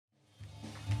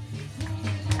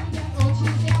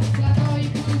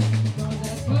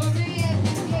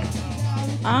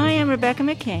I am Rebecca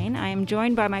McCain. I am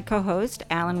joined by my co-host,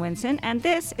 Alan Winson, and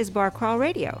this is Bar Crawl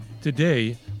Radio.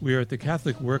 Today, we are at the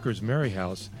Catholic Workers' Mary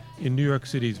House in New York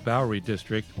City's Bowery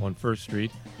District on First Street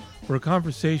for a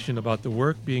conversation about the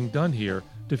work being done here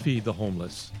to feed the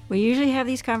homeless. We usually have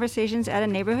these conversations at a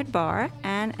neighborhood bar,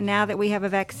 and now that we have a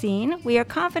vaccine, we are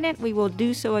confident we will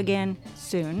do so again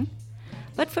soon.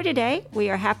 But for today,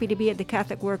 we are happy to be at the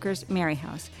Catholic Workers' Mary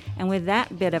House. And with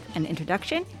that bit of an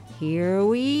introduction, here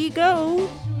we go.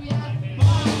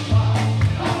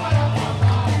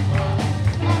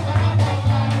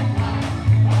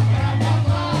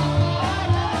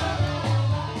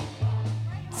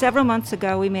 Several months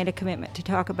ago, we made a commitment to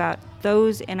talk about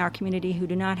those in our community who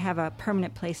do not have a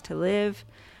permanent place to live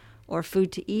or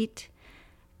food to eat.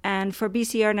 And for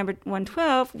BCR number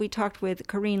 112, we talked with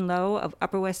Corrine Lowe of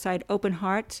Upper West Side Open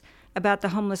Hearts about the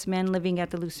homeless men living at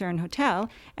the Lucerne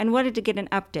Hotel and wanted to get an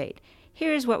update.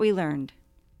 Here's what we learned.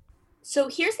 So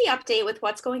here's the update with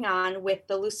what's going on with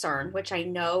the Lucerne, which I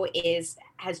know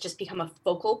has just become a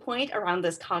focal point around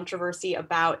this controversy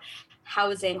about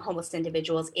housing homeless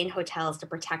individuals in hotels to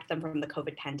protect them from the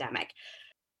COVID pandemic.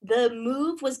 The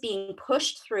move was being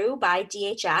pushed through by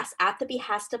DHS at the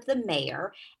behest of the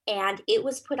mayor, and it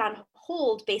was put on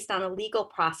hold based on a legal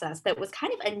process that was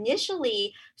kind of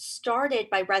initially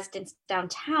started by residents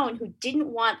downtown who didn't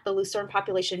want the Lucerne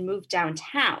population moved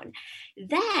downtown.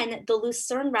 Then the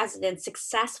Lucerne residents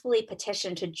successfully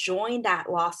petitioned to join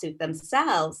that lawsuit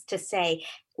themselves to say,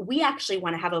 we actually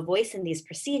want to have a voice in these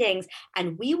proceedings,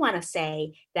 and we want to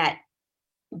say that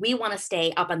we want to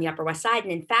stay up on the Upper West Side.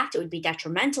 And in fact, it would be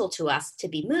detrimental to us to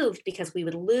be moved because we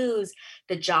would lose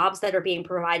the jobs that are being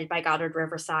provided by Goddard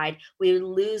Riverside. We would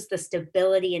lose the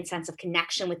stability and sense of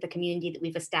connection with the community that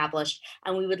we've established.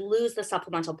 And we would lose the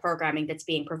supplemental programming that's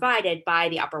being provided by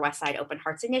the Upper West Side Open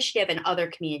Hearts Initiative and other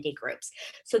community groups.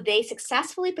 So they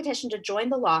successfully petitioned to join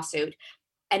the lawsuit.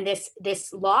 And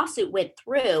this lawsuit went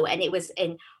through, and it was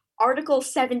an Article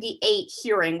 78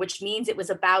 hearing, which means it was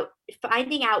about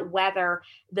finding out whether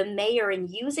the mayor, in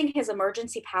using his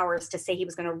emergency powers to say he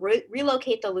was going to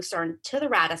relocate the Lucerne to the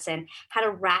Radisson, had a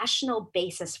rational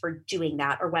basis for doing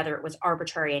that, or whether it was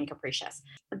arbitrary and capricious.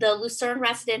 The Lucerne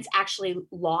residents actually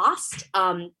lost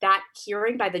that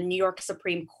hearing by the New York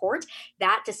Supreme Court.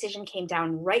 That decision came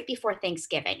down right before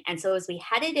Thanksgiving. And so as we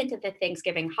headed into the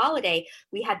Thanksgiving holiday,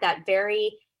 we had that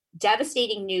very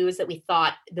devastating news that we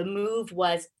thought the move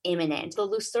was imminent. The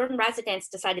Lucerne residents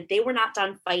decided they were not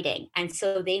done fighting. And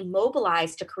so they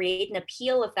mobilized to create an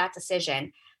appeal of that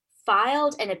decision,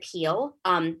 filed an appeal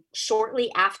shortly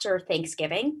after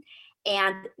Thanksgiving,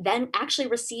 and then actually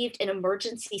received an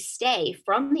emergency stay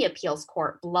from the appeals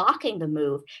court, blocking the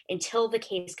move until the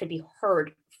case could be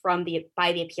heard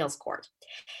by the appeals court.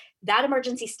 That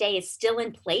emergency stay is still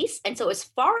in place. And so as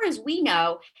far as we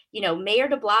know, Mayor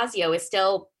de Blasio is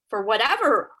still, for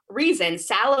whatever reason,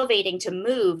 salivating to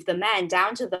move the men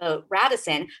down to the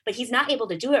Radisson, but he's not able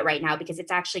to do it right now because it's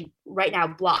actually right now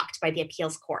blocked by the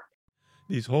appeals court.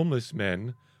 These homeless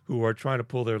men who are trying to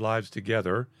pull their lives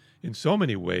together in so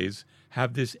many ways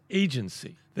have this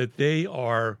agency that they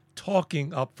are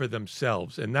talking up for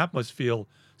themselves, and that must feel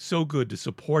so good to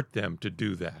support them to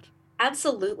do that.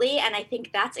 Absolutely. And I think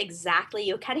that's exactly,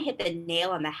 you kind of hit the nail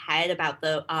on the head about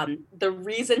the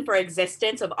reason for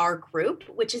existence of our group,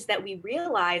 which is that we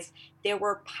realized there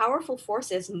were powerful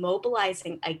forces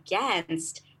mobilizing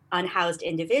against unhoused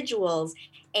individuals.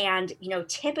 And,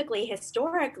 typically,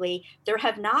 historically, there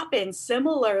have not been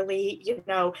similarly,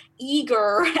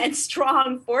 eager and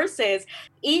strong forces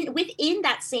within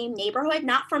that same neighborhood,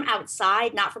 not from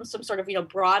outside, not from some sort of,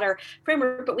 broader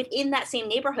framework, but within that same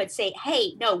neighborhood say,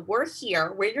 hey, no, we're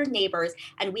here, we're your neighbors,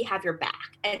 and we have your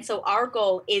back. And so our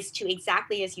goal is to,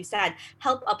 exactly as you said,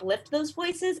 help uplift those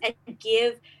voices and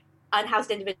give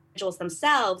unhoused individuals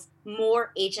themselves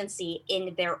more agency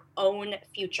in their own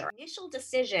future. Initial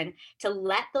decision to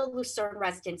let the Lucerne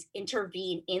residents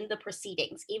intervene in the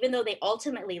proceedings, even though they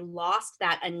ultimately lost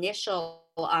that initial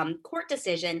court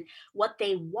decision, what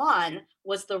they won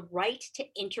was the right to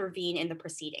intervene in the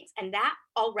proceedings. And that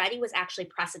already was actually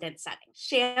precedent setting.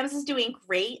 Shams is doing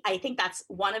great. I think that's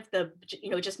one of the,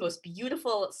 just most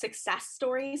beautiful success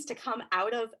stories to come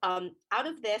out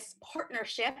of this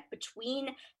partnership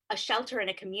between a shelter and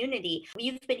a community.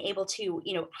 We've been able to,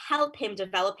 help him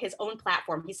develop his own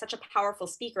platform. He's such a powerful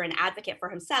speaker and advocate for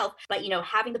himself, but,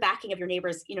 having the backing of your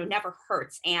neighbors, never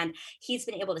hurts. And he's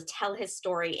been able to tell his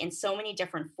story in so many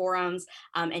different forums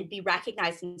and be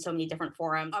recognized in so many different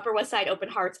forums. Upper West Side Open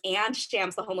Hearts and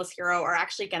Shams the Homeless Hero are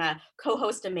actually going to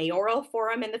co-host a mayoral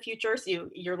forum in the future. So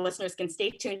your listeners can stay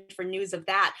tuned for news of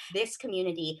that. This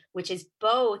community, which is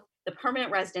both the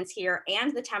permanent residents here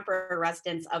and the temporary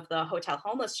residents of the hotel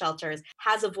homeless shelters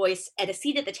has a voice and a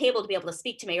seat at the table to be able to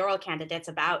speak to mayoral candidates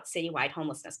about citywide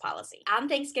homelessness policy. On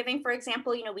Thanksgiving, for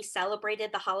example, we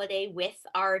celebrated the holiday with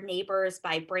our neighbors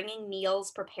by bringing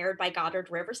meals prepared by Goddard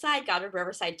Riverside. Goddard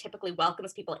Riverside typically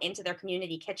welcomes people into their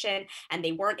community kitchen, and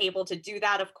they weren't able to do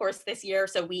that, of course, this year.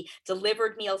 So we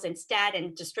delivered meals instead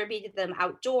and distributed them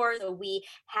outdoors. So we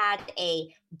had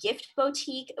a gift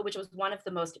boutique, which was one of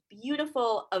the most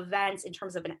beautiful events in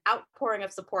terms of an outpouring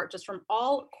of support just from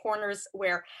all corners,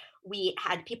 where we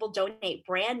had people donate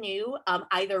brand new,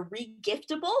 either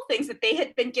re-giftable things that they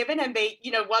had been given and they,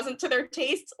 wasn't to their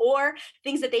tastes, or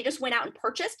things that they just went out and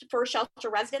purchased for shelter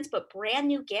residents, but brand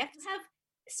new gifts. Have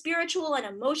spiritual and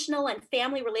emotional and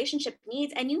family relationship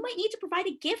needs, and you might need to provide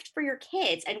a gift for your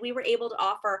kids. And we were able to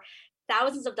offer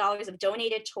thousands of dollars of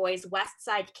donated toys. West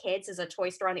Side Kids is a toy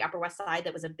store on the Upper West Side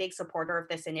that was a big supporter of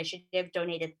this initiative,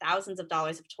 donated thousands of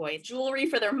dollars of toys, jewelry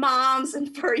for their moms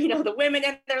and for, the women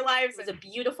in their lives. It was a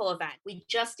beautiful event. We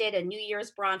just did a New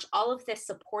Year's brunch, all of this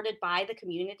supported by the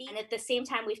community. And at the same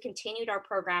time, we've continued our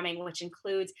programming, which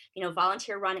includes,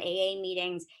 volunteer run AA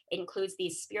meetings. It includes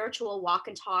these spiritual walk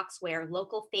and talks where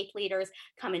local faith leaders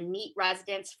come and meet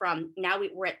residents from, now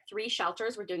we're at 3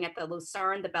 shelters. We're doing it at the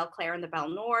Lucerne, the Belle Claire, and the Belle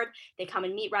Nord. They come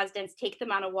and meet residents, take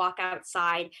them on a walk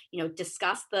outside,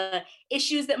 discuss the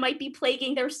issues that might be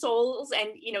plaguing their souls and,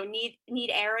 need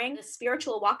airing. The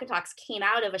spiritual walk and talks came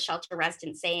out of a shelter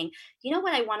resident saying,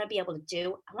 what I want to be able to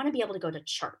do? I want to be able to go to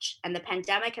church. And the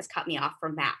pandemic has cut me off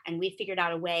from that. And we figured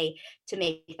out a way to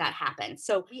make that happen.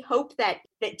 So we hope that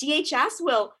DHS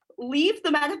will leave the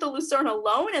men at the Lucerne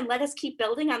alone and let us keep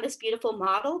building on this beautiful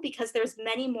model, because there's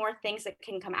many more things that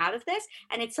can come out of this.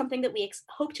 And it's something that we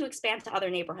hope to expand to other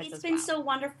neighborhoods. It's been so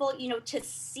wonderful, to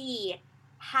see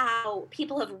how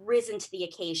people have risen to the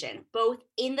occasion, both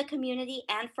in the community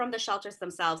and from the shelters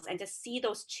themselves, and to see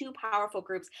those two powerful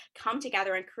groups come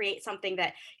together and create something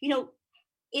that,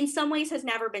 in some ways has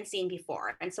never been seen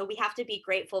before. And so we have to be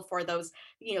grateful for those,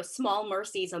 small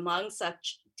mercies among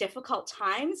such difficult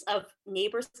times of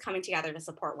neighbors coming together to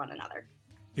support one another.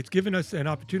 It's given us an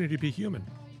opportunity to be human.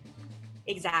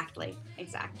 Exactly.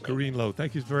 Corrine Lowe,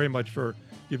 thank you very much for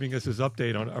giving us this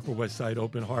update on Upper West Side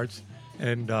Open Hearts.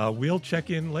 And we'll check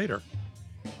in later.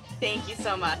 Thank you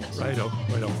so much. Righto.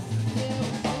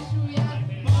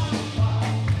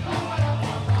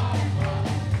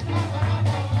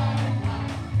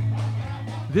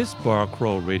 This Bar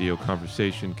Kroll radio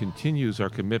conversation continues our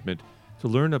commitment to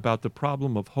learn about the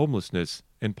problem of homelessness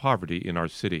and poverty in our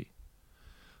city.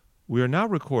 We are now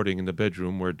recording in the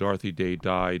bedroom where Dorothy Day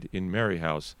died in Mary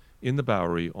House in the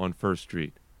Bowery on First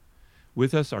Street.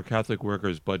 With us are Catholic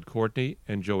workers Bud Courtney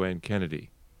and Joanne Kennedy.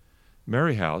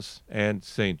 Mary House and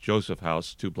St. Joseph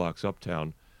House, 2 blocks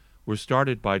uptown, were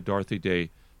started by Dorothy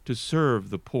Day to serve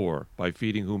the poor by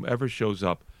feeding whomever shows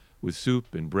up with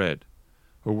soup and bread.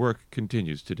 Her work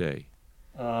continues today.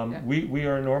 We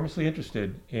are enormously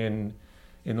interested in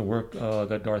the work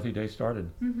that Dorothy Day started.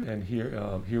 Mm-hmm. And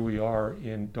here we are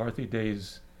in Dorothy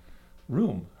Day's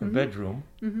room, her bedroom.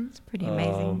 Mm-hmm. It's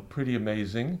pretty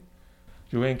amazing.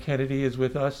 Joanne Kennedy is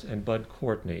with us, and Bud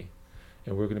Courtney.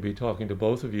 And we're going to be talking to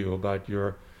both of you about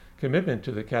your commitment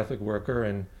to the Catholic worker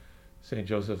and St.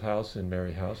 Joseph House and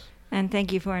Mary House. And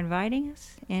thank you for inviting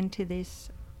us into this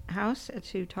house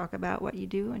to talk about what you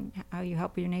do and how you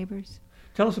help your neighbors.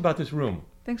 Tell us about this room.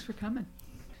 Thanks for coming.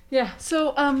 Yeah,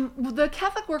 so the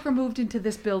Catholic worker moved into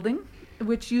this building,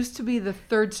 which used to be the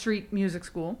 3rd Street Music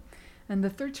School. And the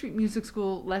 3rd Street Music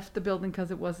School left the building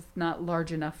because it was not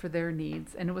large enough for their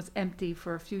needs, and it was empty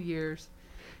for a few years.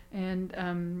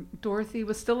 And Dorothy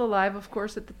was still alive, of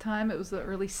course, at the time. It was the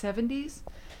early 70s.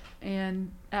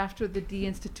 And after the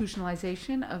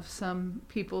deinstitutionalization of some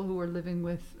people who were living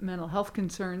with mental health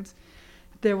concerns,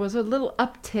 there was a little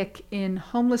uptick in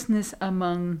homelessness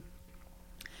among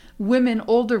women,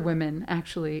 older women,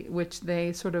 actually, which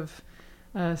they sort of,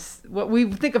 what we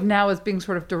think of now as being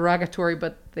sort of derogatory,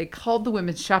 but they called the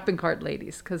women shopping cart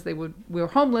ladies because we were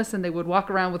homeless and they would walk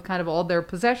around with kind of all their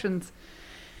possessions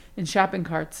in shopping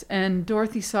carts. And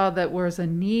Dorothy saw that there was a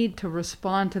need to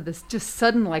respond to this just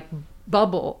sudden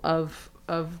bubble of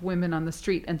women on the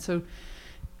street. And so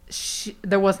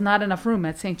there was not enough room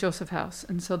at St. Joseph House.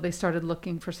 And so they started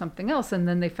looking for something else. And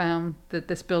then they found that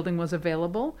this building was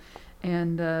available.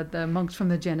 And the monks from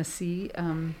the Genesee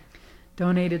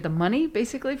donated the money,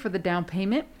 basically, for the down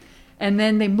payment. And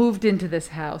then they moved into this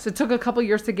house. It took a couple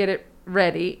years to get it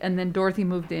ready, and then Dorothy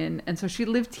moved in. And so she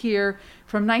lived here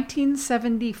from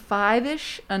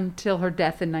 1975-ish until her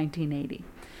death in 1980.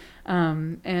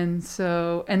 And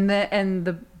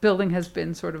the building has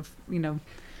been sort of,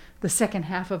 the second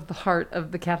half of the heart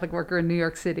of the Catholic worker in New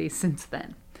York City since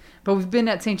then. But we've been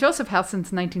at St. Joseph House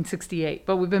since 1968.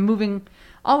 But we've been moving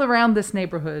all around this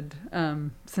neighborhood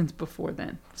since before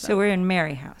then. So we're in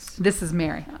Mary House. This is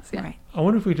Mary House, yeah. Right. I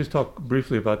wonder if we just talk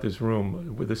briefly about this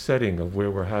room with the setting of where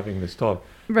we're having this talk.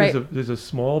 Right. There's a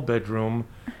small bedroom.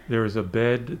 There is a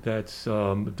bed that's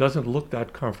doesn't look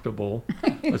that comfortable,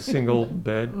 a single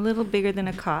bed. A little bigger than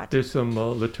a cot. There's some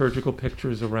liturgical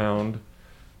pictures around.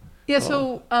 Yeah,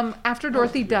 so after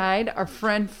Dorothy died, our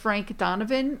friend Frank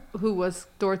Donovan, who was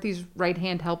Dorothy's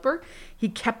right-hand helper, he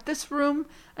kept this room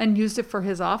and used it for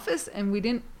his office, and we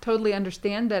didn't totally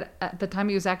understand that at the time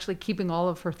he was actually keeping all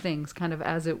of her things kind of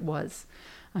as it was.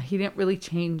 He didn't really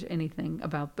change anything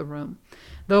about the room.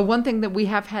 The one thing that we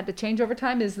have had to change over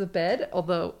time is the bed,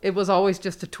 although it was always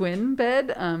just a twin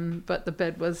bed, but the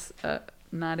bed was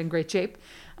not in great shape.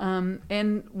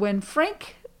 And when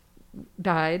Frank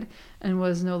died and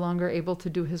was no longer able to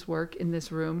do his work in this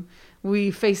room,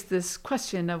 we faced this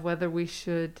question of whether we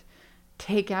should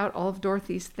take out all of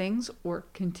Dorothy's things or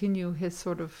continue his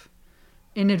sort of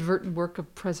inadvertent work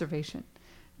of preservation.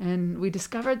 And we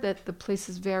discovered that the place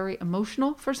is very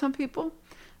emotional for some people,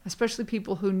 especially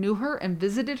people who knew her and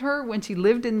visited her when she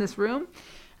lived in this room.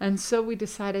 And so we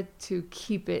decided to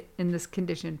keep it in this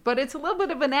condition. But it's a little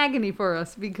bit of an agony for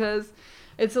us because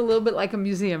it's a little bit like a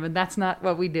museum, and that's not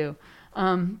what we do.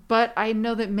 But I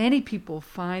know that many people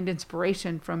find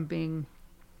inspiration from being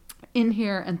in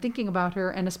here and thinking about her,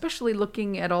 and especially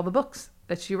looking at all the books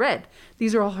that she read.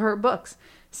 These are all her books.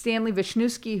 Stanley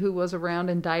Wisniewski, who was around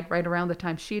and died right around the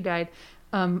time she died,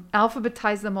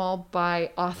 alphabetized them all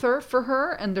by author for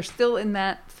her, and they're still in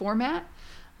that format.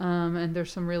 And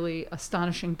there's some really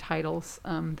astonishing titles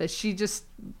that she just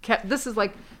kept. This is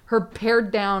like her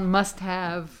pared down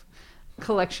must-have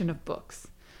collection of books.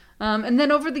 And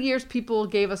then over the years, people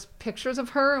gave us pictures of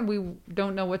her, and we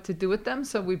don't know what to do with them,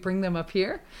 so we bring them up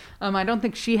here. I don't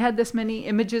think she had this many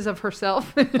images of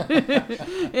herself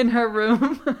in her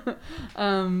room.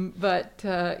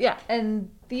 Yeah,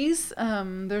 and these,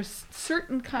 there's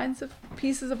certain kinds of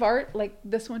pieces of art, like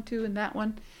this one too and that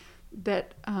one,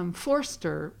 that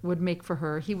Forster would make for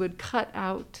her. He would cut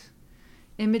out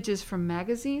images from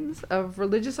magazines of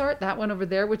religious art, that one over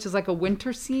there, which is like a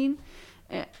winter scene.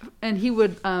 And he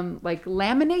would like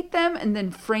laminate them and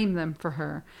then frame them for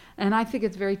her. And I think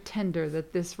it's very tender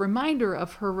that this reminder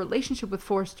of her relationship with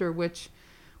Forster, which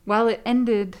while it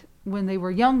ended when they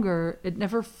were younger, it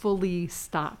never fully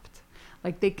stopped.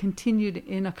 Like they continued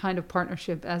in a kind of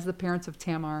partnership as the parents of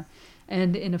Tamar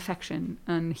and in affection.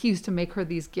 And he used to make her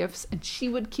these gifts and she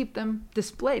would keep them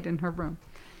displayed in her room.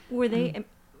 Were they...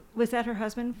 Was that her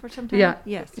husband for some time? Yeah.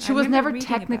 Yes. She was never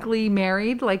technically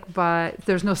married,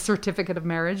 there's no certificate of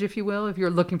marriage, if you will. If you're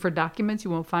looking for documents,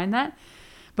 you won't find that.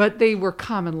 But they were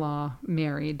common law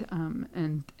married,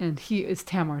 and he is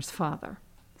Tamar's father.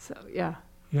 So, yeah.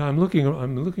 Yeah, I'm looking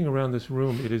around this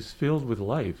room. It is filled with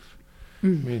life. I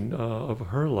mean, of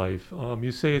her life.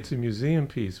 You say it's a museum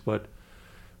piece, but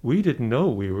we didn't know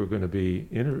we were going to be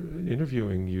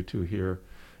interviewing you two here,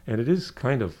 and it is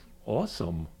kind of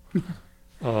awesome.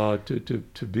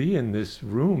 To be in this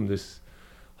room, this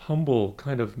humble,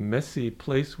 kind of messy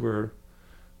place where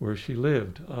she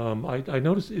lived. I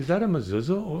noticed, is that a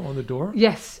mezuzah on the door?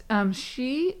 Yes.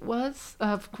 She was,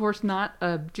 of course, not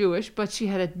Jewish, but she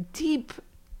had a deep,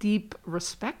 deep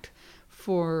respect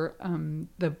for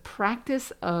the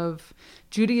practice of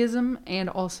Judaism and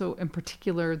also, in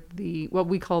particular, what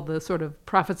we call the sort of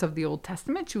prophets of the Old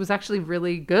Testament. She was actually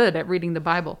really good at reading the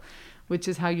Bible, which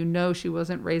is how you know she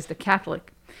wasn't raised a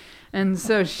Catholic. And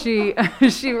so she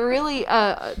really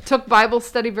took Bible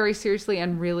study very seriously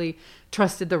and really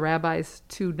trusted the rabbis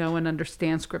to know and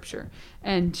understand Scripture.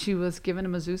 And she was given a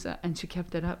mezuzah, and she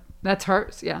kept it up. That's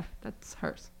hers. Yeah, that's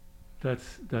hers.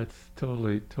 That's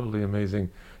totally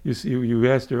amazing.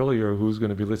 You asked earlier who's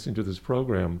going to be listening to this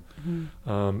program,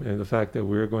 and the fact that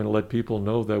we're going to let people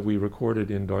know that we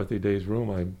recorded in Dorothy Day's room.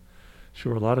 I'm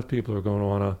sure a lot of people are going to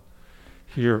want to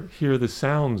hear the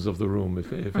sounds of the room,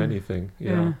 if anything.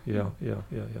 Yeah.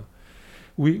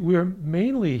 We are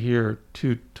mainly here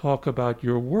to talk about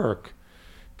your work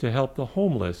to help the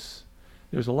homeless.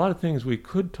 There's a lot of things we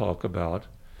could talk about,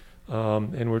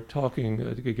 and we're talking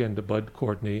again to Bud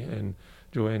Courtney and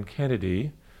Joanne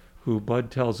Kennedy, who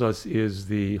Bud tells us is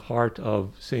the heart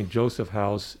of St. Joseph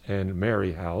House and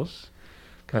Mary House.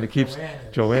 Kind of keeps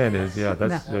Joanne is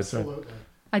that's Absolutely. right.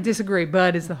 I disagree.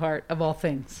 Bud is the heart of all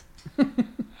things.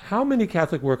 How many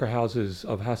Catholic worker houses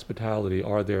of hospitality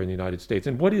are there in the United States?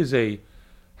 And what is a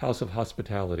house of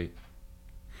hospitality?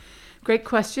 Great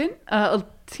question. A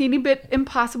teeny bit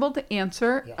impossible to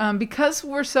answer. Yeah. Because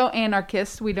we're so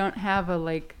anarchist, we don't have a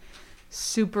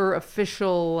super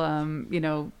official,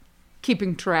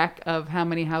 keeping track of how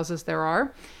many houses there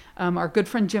are. Our good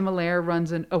friend Jim Allaire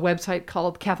runs a website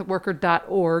called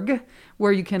catholicworker.org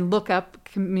where you can look up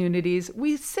communities.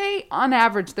 We say on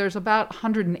average there's about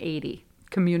 180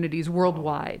 communities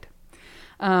worldwide.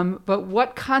 But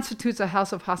what constitutes a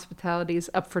house of hospitality is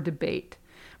up for debate.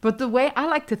 But the way I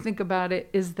like to think about it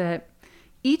is that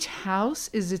each house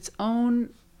is its own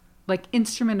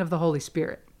instrument of the Holy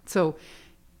Spirit. So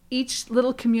each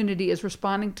little community is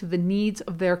responding to the needs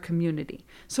of their community.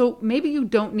 So maybe you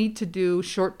don't need to do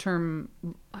short-term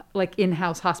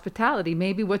in-house hospitality.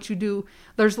 Maybe what you do,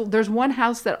 there's one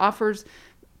house that offers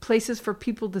places for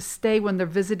people to stay when they're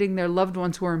visiting their loved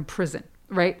ones who are in prison,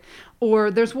 right?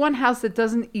 Or there's one house that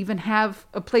doesn't even have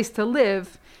a place to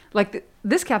live.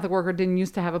 This Catholic worker didn't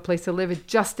used to have a place to live. It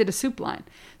just did a soup line.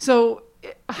 So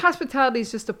hospitality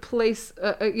is just a place,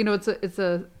 it's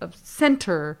a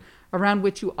center around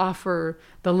which you offer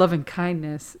the love and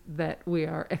kindness that we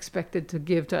are expected to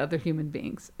give to other human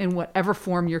beings in whatever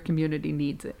form your community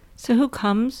needs it. So who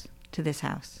comes to this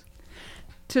house?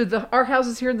 To our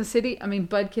houses here in the city,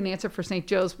 Bud can answer for St.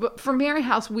 Joe's, but for Mary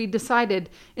House, we decided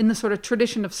in the sort of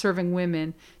tradition of serving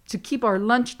women to keep our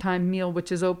lunchtime meal, which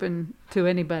is open to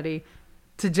anybody,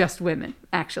 to just women,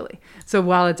 actually. So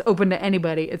while it's open to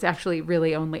anybody, it's actually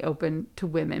really only open to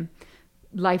women.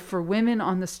 Life for women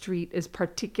on the street is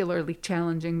particularly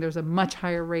challenging. There's a much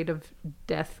higher rate of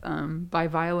death by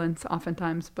violence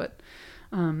oftentimes, but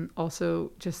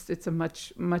also just it's a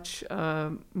much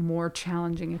more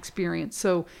challenging experience.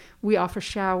 So we offer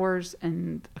showers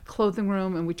and a clothing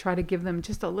room, and we try to give them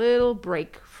just a little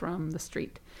break from the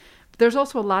street. There's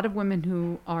also a lot of women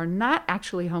who are not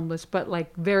actually homeless, but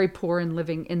very poor and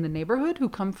living in the neighborhood, who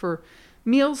come for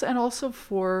meals and also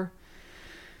for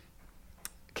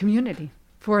community,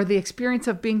 for the experience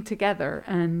of being together,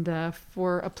 and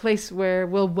for a place where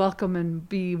we'll welcome and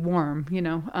be warm,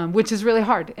 which is really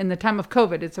hard. In the time of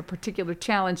COVID, it's a particular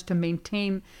challenge to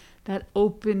maintain that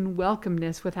open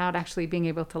welcomeness without actually being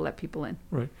able to let people in.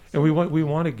 Right. And we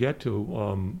want to get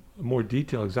to more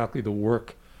detail, exactly the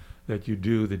work that you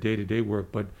do, the day-to-day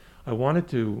work, but we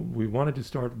wanted to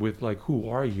start with who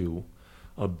are you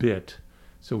a bit,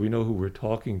 so we know who we're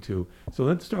talking to. So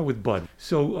let's start with Bud.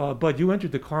 So Bud, you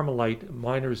entered the Carmelite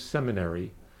Miners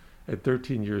Seminary at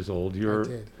 13 years old. I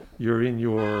did. You're in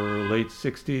your late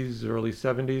 60s, early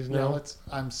 70s now? Yeah,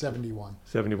 I'm 71.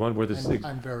 71.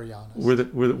 I'm very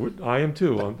honest. I am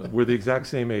too. We're the exact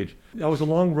same age. That was a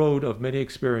long road of many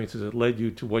experiences that led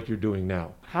you to what you're doing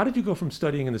now. How did you go from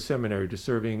studying in the seminary to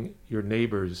serving your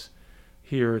neighbors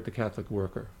here at the Catholic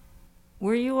Worker?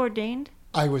 Were you ordained?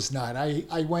 I was not.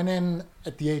 I went in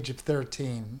at the age of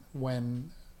 13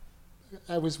 when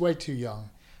I was way too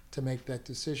young to make that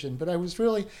decision. But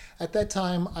at that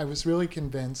time, I was really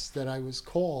convinced that I was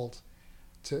called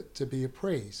to be a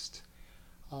priest.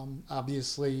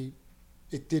 Obviously,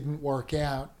 it didn't work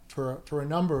out for a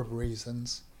number of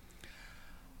reasons.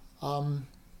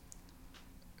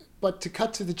 But to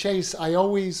cut to the chase, I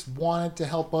always wanted to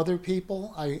help other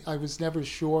people. I was never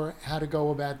sure how to go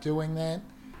about doing that.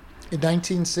 In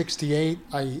 1968,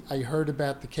 I heard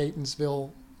about the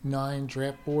Catonsville 9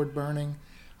 draft board burning,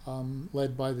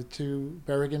 led by the two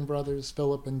Berrigan brothers,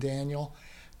 Philip and Daniel.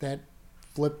 That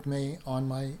flipped me on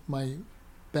my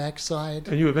backside.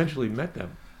 And you eventually met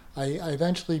them. I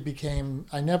eventually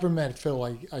I never met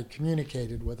Phil. I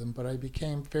communicated with him, but I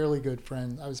became fairly good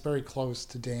friends. I was very close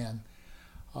to Dan.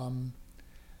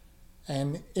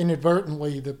 And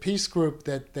inadvertently, the peace group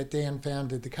that Dan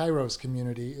founded, the Kairos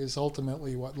community, is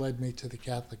ultimately what led me to the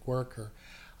Catholic Worker.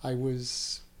 I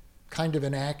was kind of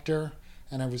an actor,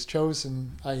 and I was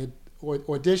chosen. I had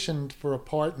auditioned for a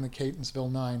part in the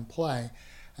Catonsville 9 play,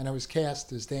 and I was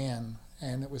cast as Dan.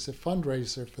 And it was a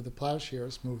fundraiser for the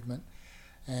Plowshares movement.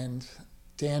 And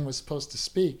Dan was supposed to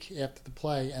speak after the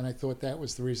play, and I thought that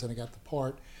was the reason I got the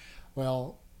part.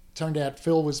 Well, turned out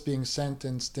Phil was being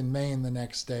sentenced in Maine the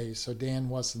next day, so Dan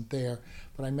wasn't there.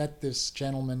 But I met this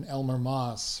gentleman, Elmer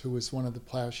Moss, who was one of the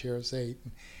Plowshares 8.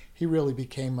 And he really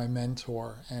became my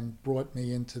mentor and brought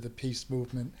me into the peace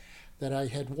movement that I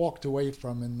had walked away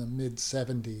from in the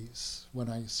mid-'70s when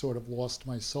I sort of lost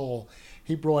my soul.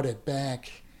 He brought it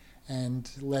back and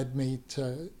led me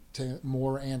to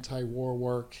more anti-war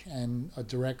work and a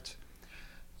direct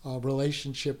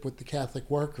relationship with the Catholic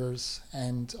Workers,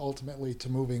 and ultimately to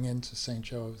moving into St.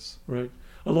 Joe's. Right.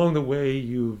 Along the way,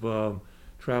 you've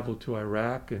traveled to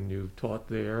Iraq and you've taught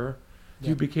there. Yeah.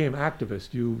 You became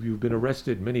activist. You've been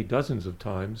arrested many dozens of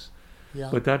times. Yeah.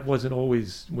 But that wasn't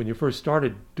always, when you first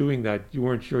started doing that, you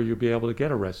weren't sure you'd be able to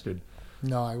get arrested.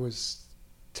 No, I was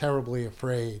terribly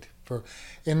afraid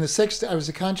In the 60s, I was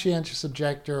a conscientious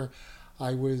objector.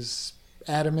 I was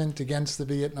adamant against the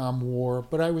Vietnam War,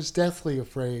 but I was deathly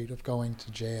afraid of going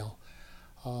to jail.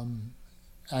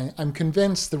 I'm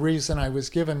convinced the reason I was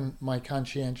given my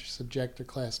conscientious objector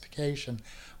classification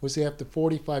was after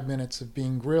 45 minutes of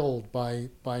being grilled by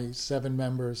 7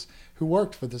 members who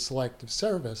worked for the Selective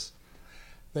Service.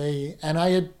 My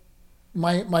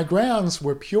grounds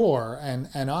were pure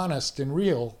and honest and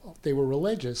real. They were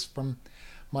religious from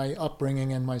my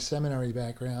upbringing and my seminary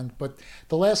background. But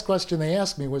the last question they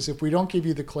asked me was, if we don't give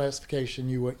you the classification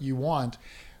you want,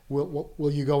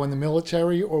 will you go in the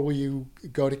military or will you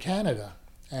go to Canada?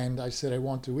 And I said, I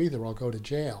won't do either. I'll go to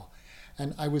jail.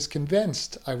 And I was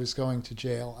convinced I was going to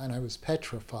jail, and I was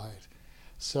petrified.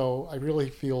 So I really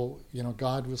feel,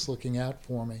 God was looking out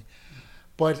for me.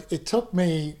 But it took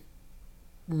me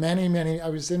I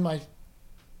was in my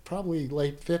probably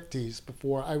late 50s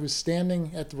before I was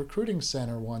standing at the recruiting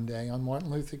center one day on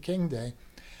Martin Luther King Day,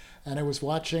 and I was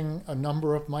watching a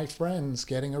number of my friends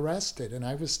getting arrested. And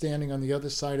I was standing on the other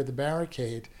side of the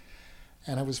barricade,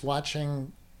 and I was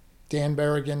watching Dan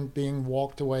Berrigan being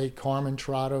walked away, Carmen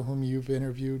Trotta, whom you've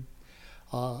interviewed,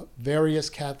 various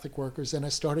Catholic workers, and I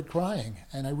started crying.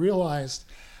 And I realized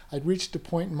I'd reached a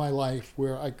point in my life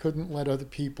where I couldn't let other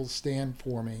people stand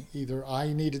for me. Either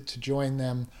I needed to join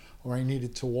them or I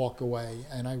needed to walk away.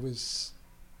 And I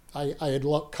had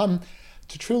come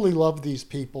to truly love these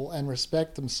people and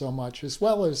respect them so much, as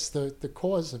well as the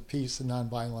cause of peace and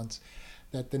nonviolence,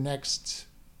 that the next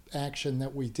action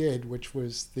that we did, which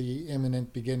was the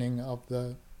imminent beginning of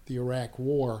the Iraq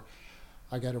War,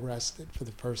 I got arrested for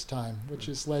the first time, which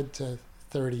has led to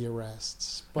 30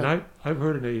 arrests. But and I've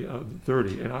heard in a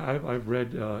 30, and I've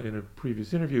read in a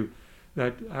previous interview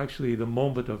that actually the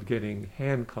moment of getting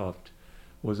handcuffed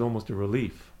was almost a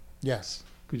relief. Yes.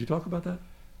 Could you talk about that?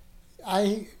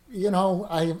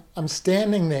 I'm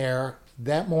standing there.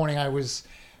 That morning I was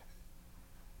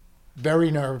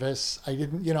very nervous.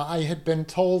 I had been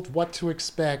told what to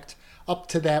expect up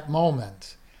to that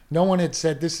moment. No one had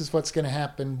said this is what's going to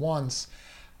happen once,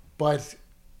 but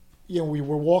we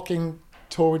were walking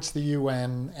towards the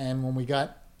UN, and when we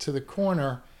got to the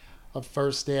corner of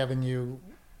First Avenue,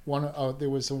 there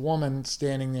was a woman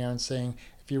standing there and saying,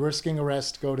 if you're risking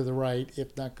arrest, go to the right.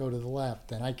 If not, go to the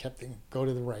left. And I kept thinking, go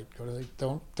to the right,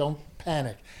 don't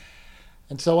panic.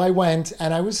 And so I went,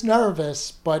 and I was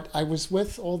nervous, but I was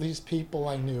with all these people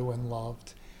I knew and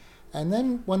loved. And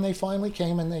then when they finally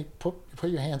came and they put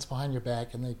your hands behind your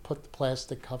back and they put the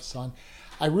plastic cuffs on,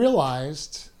 I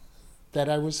realized that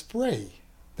I was free,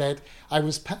 that I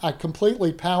was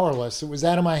completely powerless. It was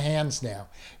out of my hands now.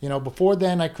 Before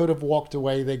then I could have walked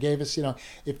away. They gave us,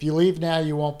 if you leave now,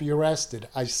 you won't be arrested.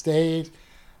 I stayed,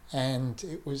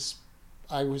 and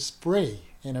I was free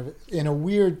in a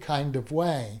weird kind of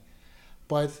way.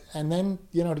 And then,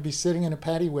 to be sitting in a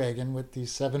paddy wagon with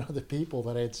these 7 other people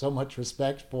that I had so much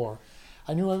respect for,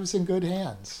 I knew I was in good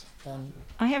hands. And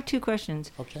I have 2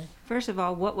 questions. Okay. First of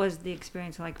all, what was the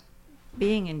experience like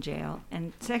being in jail?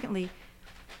 And secondly,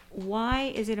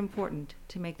 why is it important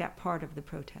to make that part of the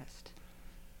protest?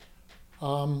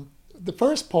 The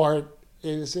first part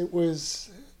is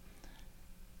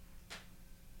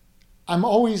I'm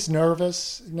always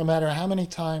nervous, no matter how many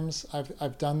times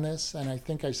I've done this, and I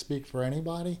think I speak for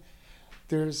anybody.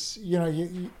 There's,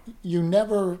 you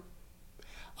never,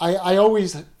 I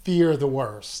always fear the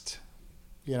worst.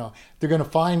 They're going to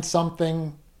find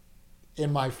something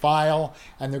in my file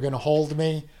and they're going to hold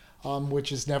me,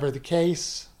 which is never the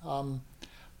case.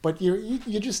 But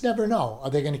you just never know. Are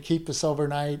they going to keep us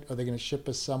overnight? Are they going to ship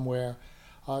us somewhere?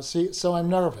 So I'm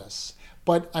nervous.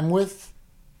 But I'm with,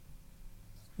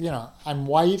 I'm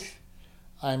white.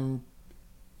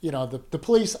 The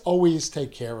police always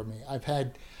take care of me. I've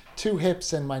had 2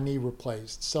 hips and my knee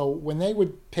replaced. So when they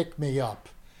would pick me up,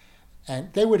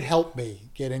 and they would help me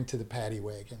get into the paddy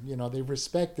wagon, they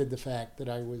respected the fact that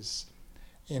I was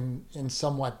in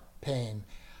somewhat pain.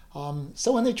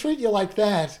 So when they treat you like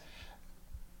that,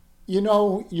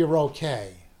 you're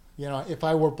okay. If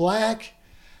I were black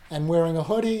and wearing a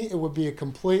hoodie, it would be a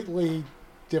completely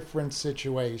different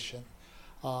situation.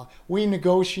 We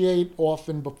negotiate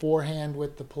often beforehand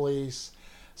with the police,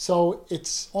 so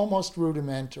it's almost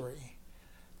rudimentary.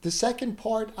 The second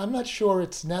part, I'm not sure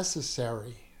it's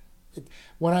necessary.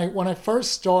 When I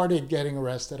first started getting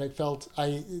arrested, I felt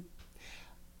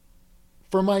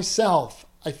for myself,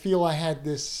 I feel I had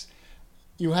this,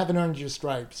 you haven't earned your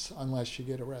stripes unless you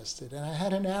get arrested. And I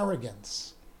had an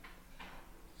arrogance.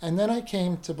 And then I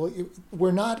came to believe,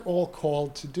 we're not all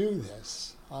called to do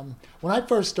this. When I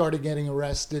first started getting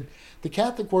arrested, the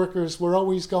Catholic workers were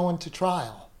always going to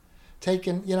trial.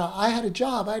 taken, I had a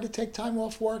job. I had to take time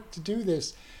off work to do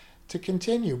this, to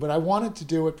continue. But I wanted to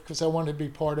do it because I wanted to be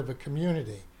part of a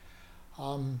community.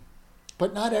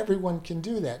 But not everyone can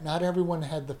do that. Not everyone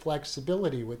had the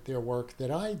flexibility with their work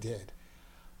that I did.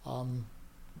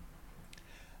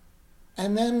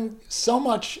 And then so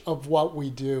much of what we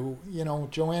do,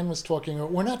 Joanne was talking,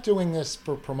 we're not doing this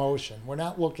for promotion. We're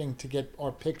not looking to get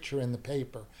our picture in the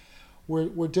paper.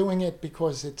 We're doing it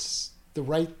because it's the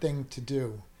right thing to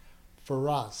do for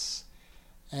us.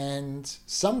 And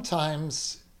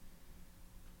sometimes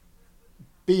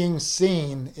being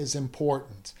seen is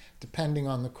important, depending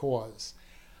on the cause.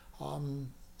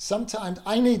 Sometimes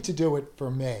I need to do it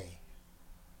for me.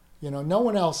 No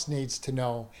one else needs to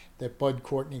know that Bud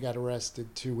Courtney got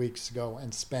arrested 2 weeks ago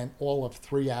and spent all of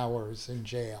 3 hours in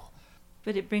jail.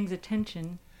 But it brings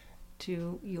attention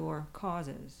to your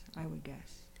causes, I would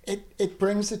guess. It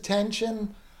brings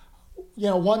attention.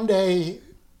 One day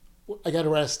I got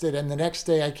arrested, and the next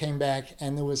day I came back,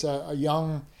 and there was a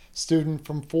young student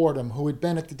from Fordham who had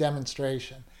been at the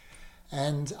demonstration.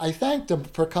 And I thanked him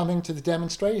for coming to the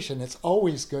demonstration. It's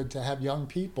always good to have young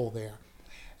people there.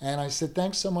 And I said,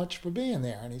 thanks so much for being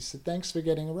there. And he said, thanks for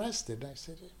getting arrested. And I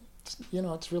said,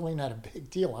 it's really not a big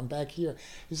deal. I'm back here.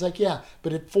 He's like, yeah,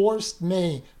 but it forced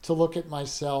me to look at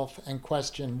myself and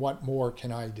question, what more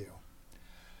can I do?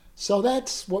 So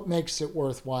that's what makes it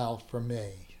worthwhile for me.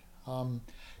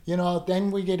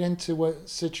 Then we get into a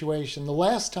situation. The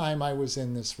last time I was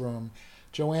in this room,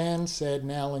 Joanne said,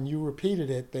 and Alan, you repeated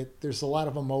it, that there's a lot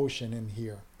of emotion in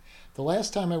here. The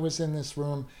last time I was in this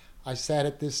room, I sat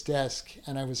at this desk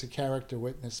and I was a character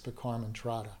witness for Carmen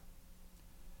Trotta.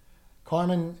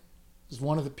 Carmen is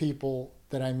one of the people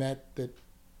that I met that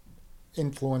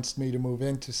influenced me to move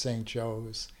into St.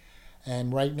 Joe's.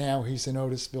 And right now he's in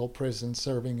Otisville prison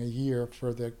serving a year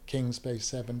for the Kings Bay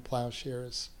 7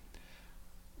 Plowshares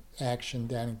action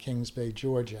down in Kings Bay,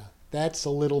 Georgia. That's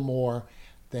a little more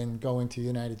than going to the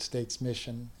United States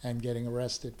Mission and getting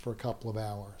arrested for a couple of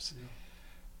hours. Yeah.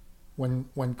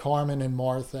 When Carmen and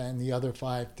Martha and the other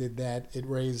 5 did that, it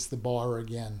raised the bar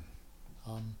again.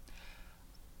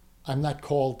 I'm not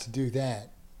called to do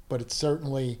that, but it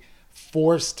certainly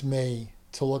forced me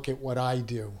to look at what I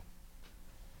do.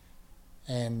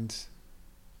 And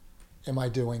am I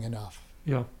doing enough?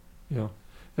 Yeah.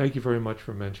 Thank you very much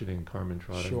for mentioning Carmen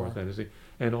Trotta Sure. and Martha Hennessy,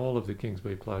 and all of the Kings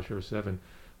Bay Plowshare 7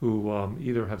 who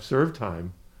either have served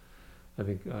time, I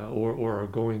think, or are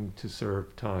going to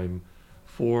serve time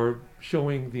for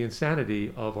showing the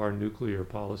insanity of our nuclear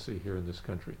policy here in this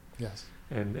country. Yes.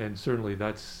 And certainly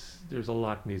there's a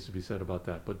lot needs to be said about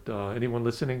that. But anyone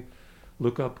listening,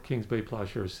 look up Kings Bay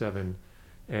Plowshare 7,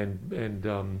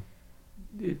 and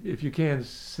if you can,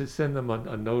 send them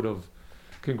a note of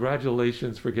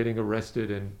congratulations for getting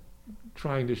arrested and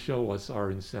trying to show us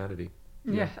our insanity.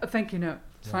 Yeah, a thank you note.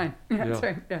 It's fine. Yeah, that's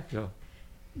right. Yeah.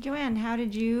 Joanne, how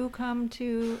did you come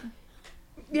to...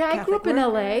 Yeah, I grew Catholic up in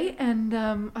work? LA, and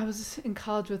I was in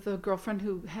college with a girlfriend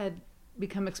who had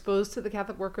become exposed to the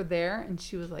Catholic worker there, and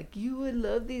she was like, you would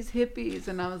love these hippies.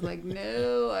 And I was like,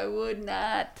 no, I would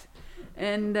not.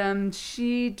 And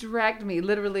she dragged me.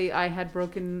 Literally, I had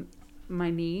broken my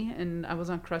knee, and I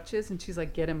was on crutches, and she's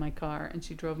like, get in my car. And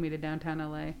she drove me to downtown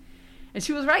LA. And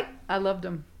she was right. I loved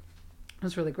them. It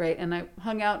was really great. And I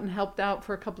hung out and helped out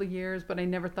for a couple of years, but I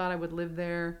never thought I would live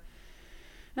there.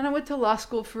 And I went to law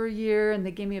school for a year, and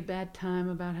they gave me a bad time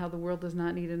about how the world does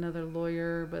not need another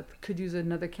lawyer, but could use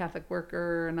another Catholic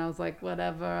worker. And I was like,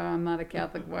 whatever, I'm not a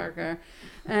Catholic worker.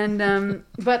 And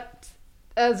but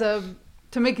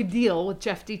to make a deal with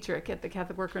Jeff Dietrich at the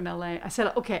Catholic Worker in LA, I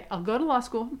said, okay, I'll go to law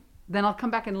school, then I'll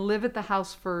come back and live at the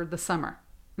house for the summer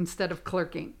instead of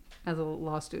clerking as a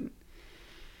law student.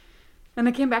 And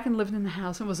I came back and lived in the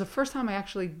house, and it was the first time I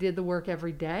actually did the work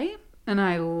every day. And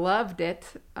I loved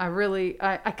it.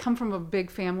 I come from a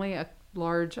big family, I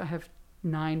have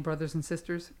 9 brothers and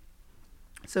sisters.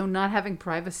 So not having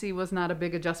privacy was not a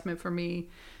big adjustment for me.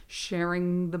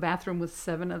 Sharing the bathroom with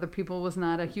 7 other people was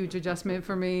not a huge adjustment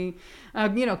for me.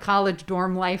 College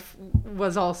dorm life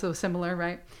was also similar,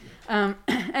 right?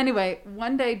 Anyway,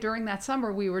 one day during that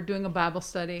summer, we were doing a Bible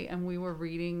study, and we were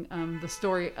reading the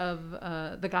story of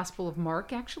the Gospel of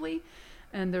Mark, actually.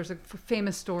 And there's a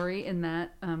famous story in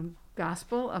that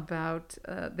gospel about,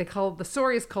 the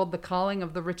story is called The Calling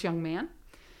of the Rich Young Man.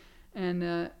 And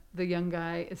the young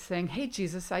guy is saying, hey,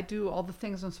 Jesus, I do all the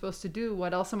things I'm supposed to do.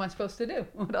 What else am I supposed to do?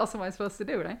 What else am I supposed to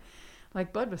do, right?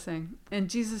 Like Bud was saying. And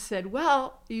Jesus said,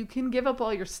 well, you can give up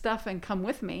all your stuff and come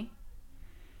with me.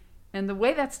 And the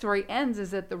way that story ends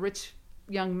is that the rich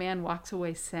young man walks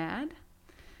away sad.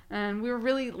 And we were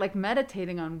really like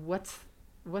meditating on what's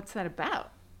that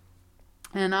about?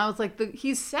 And I was like,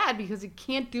 he's sad because he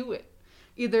can't do it.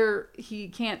 Either he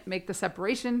can't make the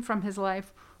separation from his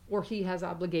life, or he has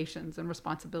obligations and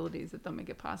responsibilities that don't make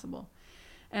it possible.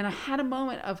 And I had a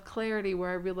moment of clarity where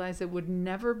I realized it would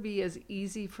never be as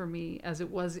easy for me as it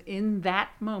was in that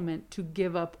moment to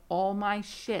give up all my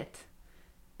shit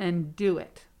and do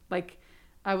it. Like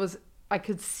I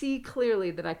could see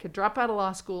clearly that I could drop out of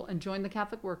law school and join the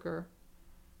Catholic Worker,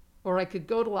 or I could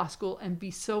go to law school and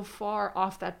be so far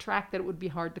off that track that it would be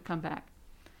hard to come back.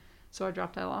 So I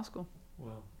dropped out of law school.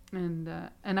 Wow. And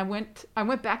I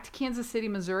went back to Kansas City,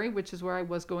 Missouri, which is where I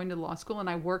was going to law school, and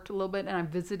I worked a little bit, and I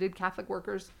visited Catholic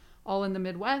workers all in the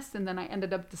Midwest, and then I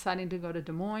ended up deciding to go to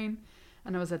Des Moines,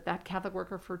 and I was at that Catholic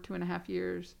Worker for 2.5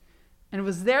 years. And it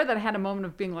was there that I had a moment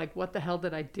of being like, what the hell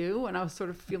did I do? And I was sort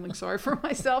of feeling sorry for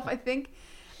myself, I think.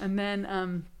 And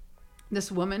then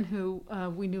this woman who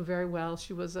we knew very well,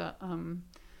 she was a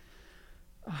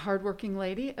hardworking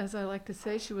lady, as I like to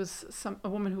say. She was a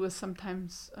woman who was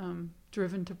sometimes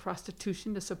driven to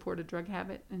prostitution to support a drug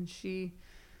habit. And she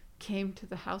came to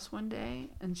the house one day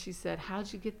and she said,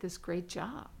 how'd you get this great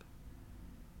job?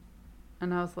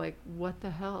 And I was like, what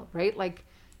the hell, right? Like,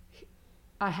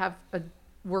 I have a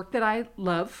work that I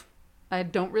love. I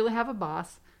don't really have a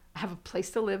boss. I have a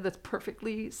place to live that's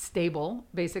perfectly stable,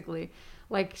 basically.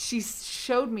 Like, she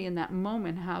showed me in that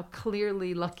moment how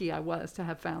clearly lucky I was to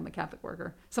have found the Catholic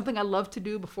Worker. Something I loved to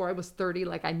do before I was 30.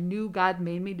 Like, I knew God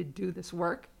made me to do this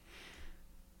work.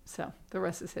 So the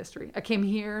rest is history. I came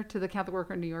here to the Catholic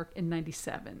Worker in New York in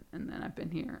 97, and then I've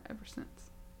been here ever since.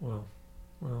 Well.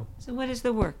 So what is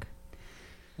the work?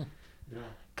 Yeah.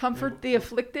 Comfort the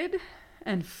afflicted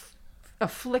and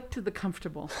afflict the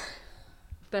comfortable.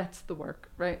 That's the work,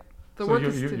 right? The So work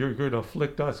you're going to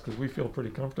afflict us because we feel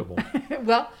pretty comfortable.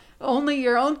 Well, only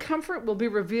your own comfort will be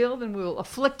revealed, and we will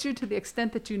afflict you to the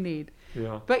extent that you need.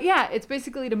 Yeah. But yeah, it's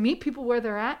basically to meet people where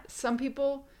they're at. Some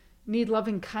people need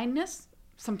loving kindness.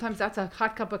 Sometimes that's a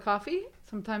hot cup of coffee.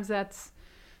 Sometimes that's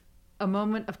a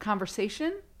moment of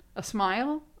conversation, a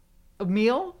smile, a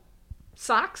meal,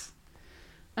 socks.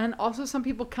 And also some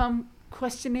people come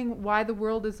questioning why the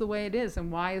world is the way it is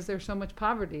and why is there so much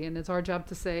poverty. And it's our job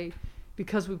to say,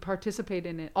 because we participate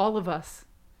in it, all of us,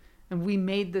 and we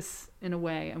made this in a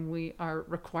way, and we are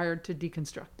required to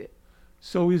deconstruct it.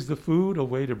 So is the food a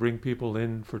way to bring people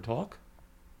in for talk?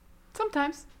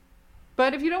 Sometimes.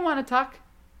 But if you don't want to talk,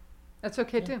 that's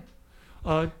okay too.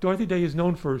 Dorothy Day is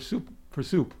known for soup,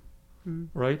 Mm.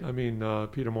 right? I mean,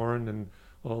 Peter Morin and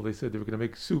all, they said they were going to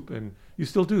make soup, and you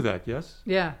still do that, yes?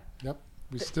 Yeah. Yep.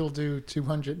 We still do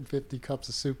 250 cups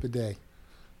of soup a day.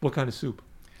 What kind of soup?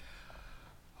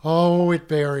 Oh, it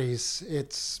varies.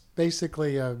 It's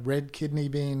basically a red kidney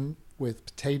bean with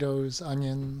potatoes,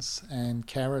 onions, and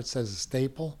carrots as a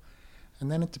staple.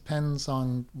 And then it depends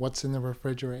on what's in the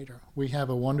refrigerator. We have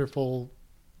a wonderful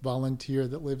volunteer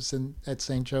that lives at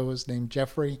St. Joe's named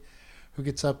Jeffrey, who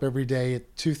gets up every day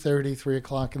at 2:30, 3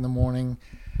 o'clock in the morning,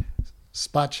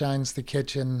 spot shines the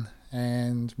kitchen,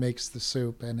 and makes the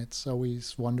soup. And it's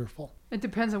always wonderful. It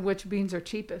depends on which beans are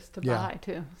cheapest to buy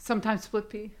too. Sometimes split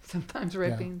pea, sometimes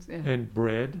red beans. Yeah. And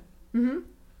bread? Mm-hmm.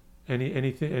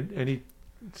 Any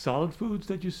solid foods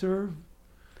that you serve?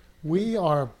 We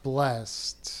are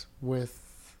blessed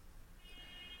with,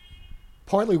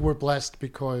 partly we're blessed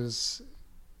because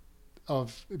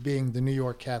of being the New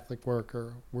York Catholic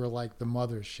Worker. We're like the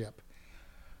mothership.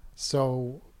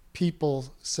 So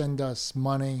people send us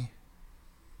money,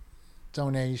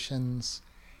 donations,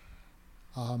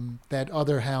 that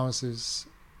other houses,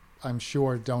 I'm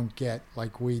sure, don't get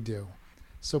like we do.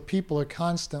 So people are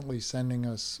constantly sending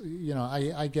us,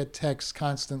 I get texts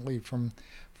constantly from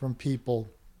people.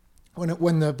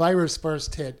 When the virus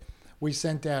first hit, we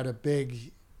sent out a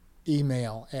big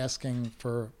email asking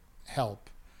for help.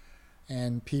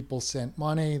 And people sent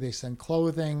money, they sent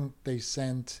clothing, they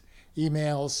sent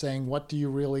emails saying, what do you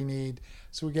really need?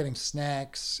 So we're getting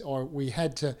snacks, or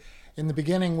in the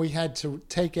beginning, we had to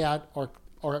take out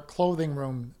our clothing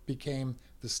room became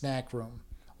the snack room.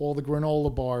 All the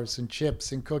granola bars and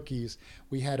chips and cookies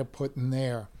we had to put in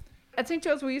there. At St.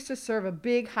 Joe's, we used to serve a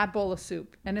big hot bowl of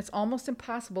soup, and it's almost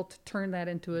impossible to turn that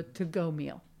into a to-go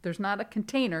meal. There's not a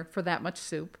container for that much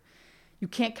soup. You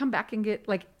can't come back and get,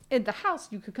 like in the house,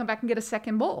 you could come back and get a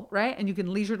second bowl, right? And you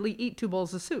can leisurely eat 2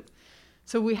 bowls of soup.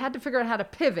 So we had to figure out how to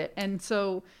pivot. And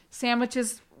so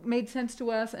sandwiches made sense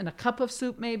to us, and a cup of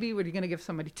soup maybe. Were you going to give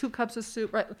somebody 2 cups of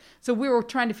soup, right? So we were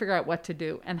trying to figure out what to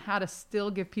do and how to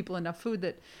still give people enough food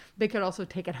that they could also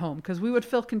take it home, because we would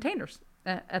fill containers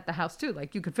at the house too.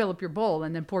 Like, you could fill up your bowl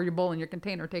and then pour your bowl in your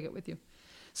container, take it with you.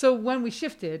 So when we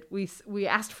shifted, we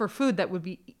asked for food that would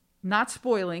be not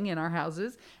spoiling in our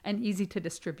houses and easy to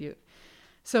distribute.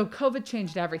 So COVID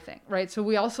changed everything, right? So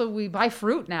we buy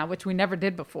fruit now, which we never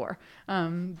did before.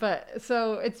 But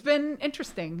so it's been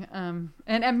interesting. And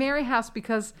at Mary House,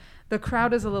 because the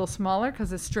crowd is a little smaller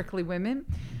because it's strictly women,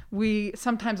 we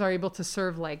sometimes are able to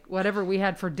serve like whatever we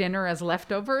had for dinner as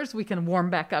leftovers, we can warm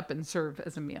back up and serve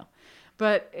as a meal.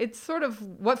 But it's sort of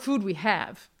what food we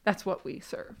have. That's what we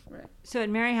serve, right? So at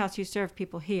Mary House, you serve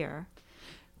people here,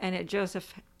 and at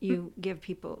Joseph, you give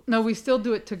people No, we still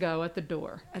do it to go at the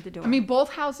door. at the door. I mean,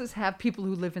 both houses have people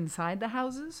who live inside the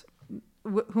houses,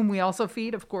 whom we also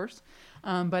feed, of course.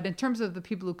 But in terms of the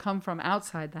people who come from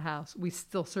outside the house, we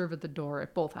still serve at the door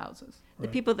at both houses. the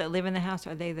people that live in the house,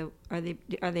 are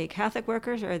they Catholic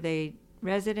workers, or are they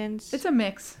residents? It's a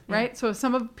mix, right? So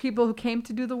some of people who came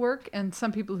to do the work and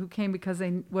some people who came because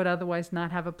they would otherwise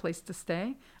not have a place to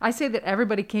stay. I say that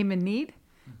everybody came in need.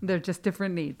 They're just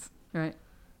different needs, right?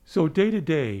 So day to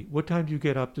day, what time do you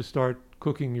get up to start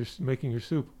making your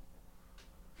soup?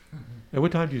 And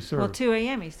what time do you serve? Well, 2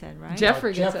 a.m. he said, right?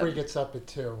 Jeffrey gets Jeffrey up. gets up at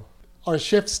 2. Our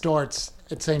shift starts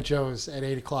at St. Joe's at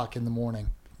 8 o'clock in the morning.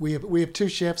 We have 2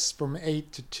 shifts from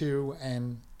 8 to 2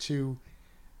 and 2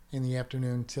 in the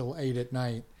afternoon till 8 at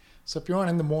night. So if you're on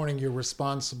in the morning, you're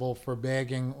responsible for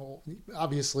bagging,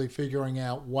 obviously figuring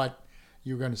out what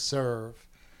you're going to serve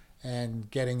and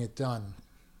getting it done.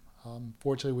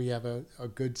 Fortunately, we have a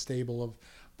good stable of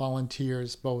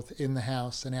volunteers both in the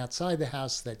house and outside the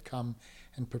house that come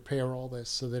and prepare all this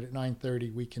so that at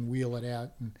 9:30 we can wheel it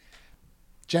out. And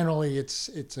generally,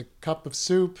 it's a cup of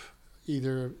soup,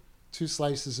 either 2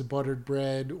 slices of buttered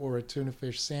bread or a tuna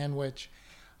fish sandwich.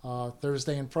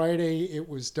 Thursday and Friday, it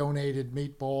was donated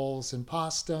meatballs and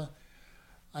pasta,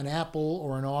 an apple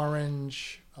or an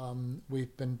orange.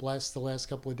 We've been blessed the last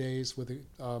couple of days with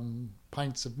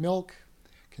pints of milk,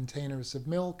 containers of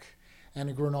milk, and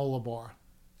a granola bar.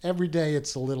 Every day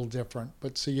it's a little different,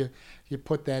 but so you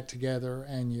put that together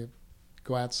and you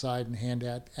go outside and hand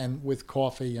out, and with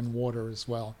coffee and water as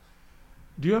well.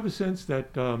 Do you have a sense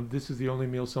that this is the only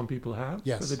meal some people have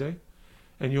Yes. for the day?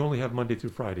 And you only have Monday through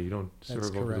Friday. You don't That's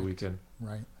serve over the correct. weekend.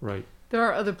 Right. Right. There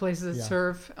are other places that Yeah.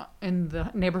 serve in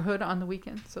the neighborhood on the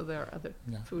weekend, so there are other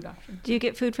Yeah. food options. Do you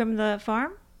get food from the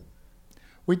farm?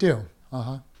 We do.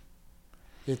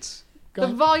 It's The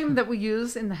volume that we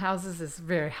use in the houses is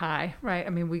very high, right? I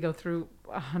mean, we go through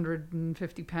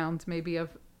 150 pounds maybe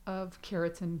of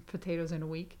carrots and potatoes in a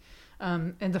week.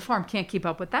 And the farm can't keep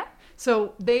up with that.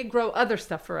 So they grow other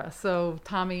stuff for us. So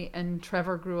Tommy and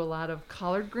Trevor grew a lot of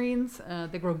collard greens.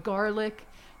 They grow garlic.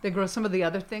 They grow some of the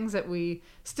other things that we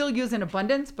still use in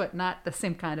abundance, but not the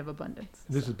same kind of abundance.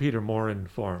 This is Peter Morin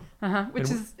Farm. Which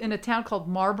And is in a town called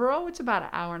Marlboro. It's about an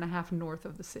hour and a half north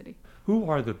of the city. Who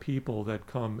are the people that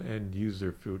come and use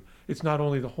their food? It's not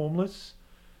only the homeless,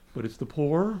 but it's the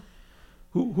poor.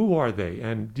 Who are they?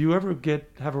 And do you ever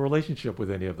have a relationship with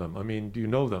any of them? I mean, do you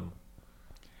know them?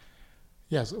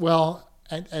 Yes. Well,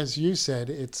 as you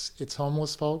said, it's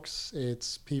homeless folks.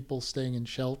 It's people staying in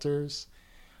shelters.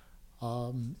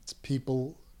 It's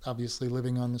people obviously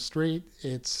living on the street.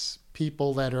 It's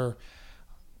people that are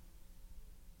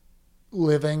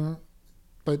living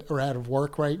but are out of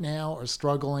work right now, or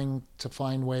struggling to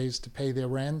find ways to pay their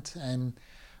rent. And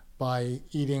by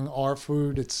eating our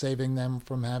food, it's saving them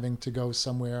from having to go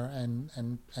somewhere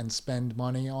and spend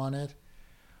money on it.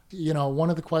 You know, one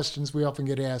of the questions we often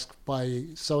get asked by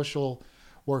social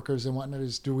workers and whatnot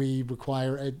is, do we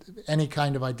require any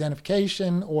kind of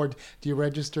identification, or do you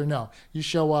register? No. You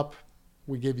show up,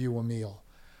 we give you a meal.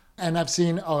 And I've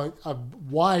seen a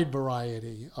wide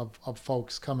variety of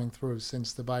folks coming through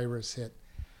since the virus hit.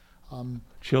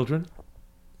 Children?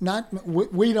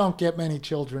 We don't get many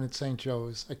children at St.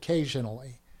 Joe's,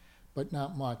 occasionally, but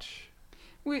not much.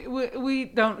 We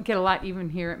don't get a lot even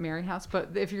here at Mary House,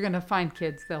 but if you're going to find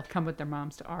kids, they'll come with their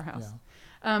moms to our house.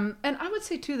 Yeah. And I would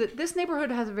say, too, that this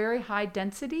neighborhood has a very high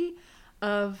density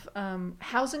of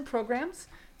housing programs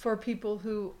for people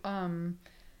who are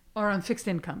on fixed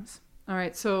incomes. All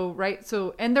right.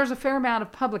 So, and there's a fair amount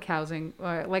of public housing,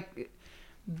 like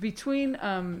between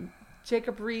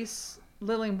Jacob Riis,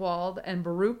 Lillingwald, and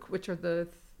Baruch, which are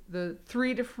the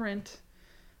 3 different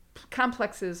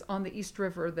complexes on the East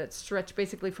River that stretch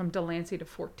basically from Delancey to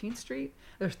 14th Street.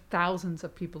 There's thousands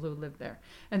of people who live there.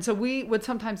 And so we would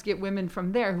sometimes get women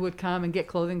from there who would come and get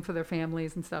clothing for their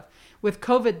families and stuff. With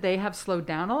COVID, they have slowed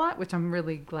down a lot, which I'm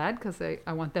really glad, because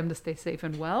I want them to stay safe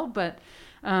and well. But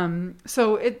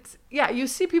so it's, yeah, you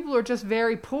see people who are just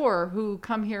very poor who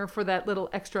come here for that little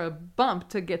extra bump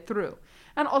to get through.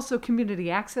 And also Community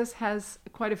Access has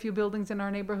quite a few buildings in our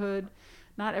neighborhood.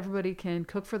 Not everybody can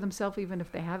cook for themselves, even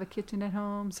if they have a kitchen at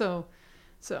home. So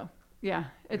yeah,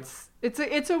 it's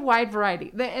a wide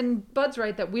variety. And Bud's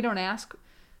right that we don't ask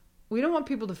we don't want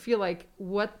people to feel like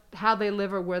how they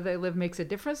live or where they live makes a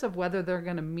difference of whether they're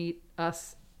going to meet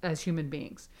us as human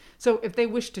beings. So if they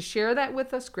wish to share that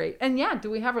with us, great. And yeah, do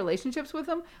we have relationships with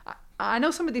them? I know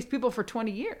some of these people for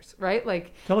 20 years, right?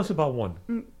 Like, Tell us about one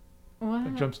what?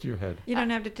 that jumps to your head. You don't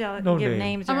have to No give name.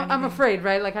 names or I'm anything. afraid,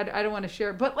 right? Like, I don't want to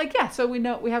share. But like, yeah, so we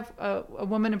know we have a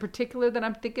woman in particular that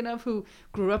I'm thinking of who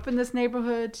grew up in this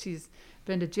neighborhood. She's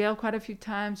been to jail quite a few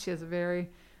times. She has a very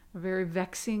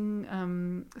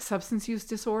vexing substance use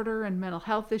disorder and mental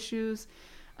health issues.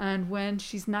 And when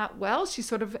she's not well, she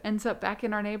sort of ends up back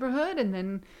in our neighborhood, and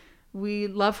then we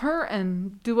love her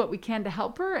and do what we can to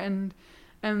help her. And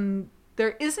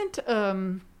there isn't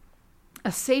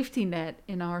a safety net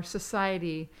in our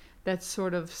society that's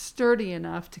sort of sturdy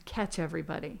enough to catch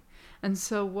everybody. And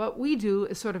so what we do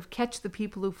is sort of catch the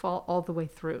people who fall all the way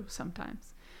through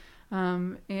sometimes.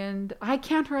 And I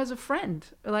count her as a friend,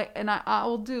 like, and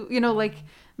I'll do, like,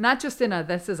 not just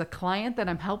this is a client that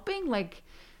I'm helping, like,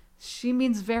 she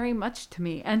means very much to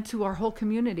me and to our whole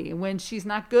community. When she's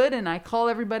not good and I call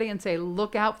everybody and say,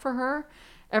 look out for her,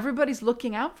 everybody's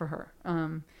looking out for her.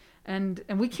 And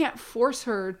we can't force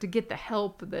her to get the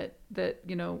help that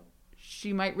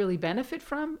she might really benefit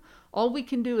from. All we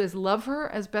can do is love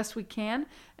her as best we can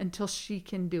until she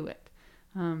can do it.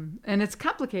 And it's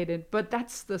complicated, but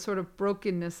that's the sort of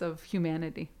brokenness of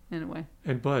humanity in a way.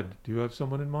 And Bud, do you have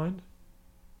someone in mind?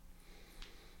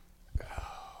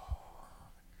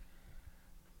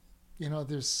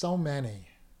 There's so many.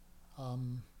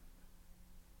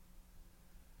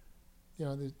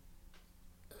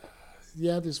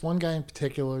 There's one guy in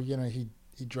particular, he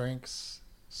drinks,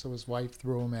 so his wife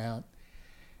threw him out.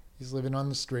 He's living on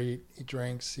the street, he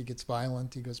drinks, he gets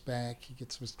violent, he goes back, he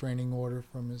gets a restraining order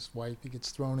from his wife, he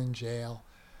gets thrown in jail.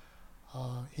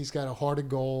 He's got a heart of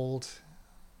gold,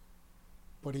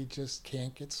 but he just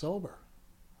can't get sober.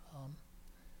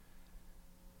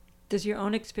 Does your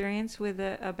own experience with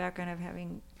a background of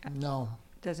having No.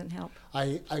 doesn't help?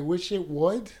 I wish it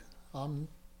would,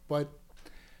 but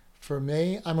for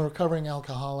me, I'm a recovering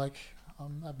alcoholic.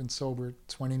 I've been sober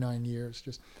 29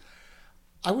 years.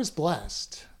 I was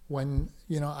blessed when,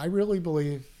 I really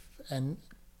believe, and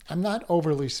I'm not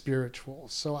overly spiritual,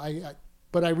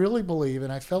 but I really believe,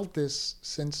 and I felt this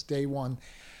since day one,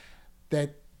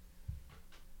 that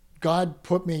God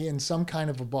put me in some kind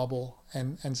of a bubble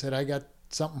and said, I got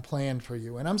something planned for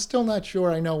you. And I'm still not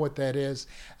sure I know what that is,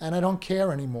 and I don't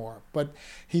care anymore. But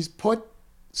he's put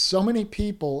so many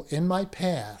people in my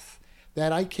path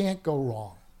that I can't go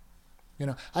wrong.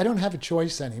 I don't have a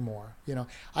choice anymore.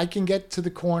 I can get to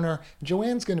the corner.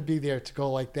 Joanne's going to be there to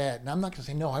go like that. And I'm not going to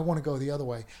say, no, I want to go the other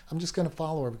way. I'm just going to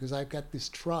follow her because I've got this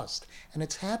trust. And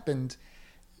it's happened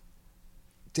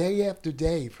day after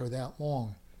day for that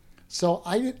long. So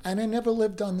I never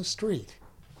lived on the street.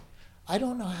 I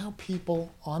don't know how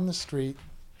people on the street,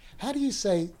 how do you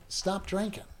say, stop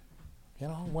drinking?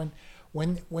 When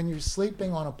you're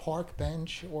sleeping on a park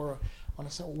bench or on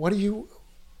what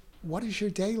is your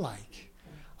day like?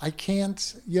 I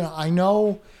can't, I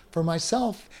know for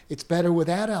myself it's better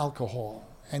without alcohol.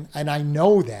 And I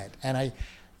know that. And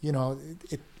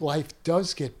life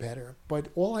does get better. But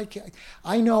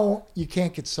I know you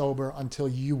can't get sober until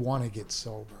you want to get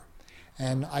sober.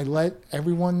 And I let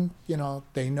everyone,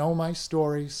 they know my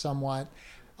story somewhat.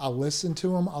 I'll listen to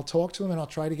them, I'll talk to them, and I'll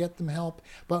try to get them help.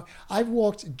 But I've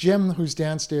walked, Jim, who's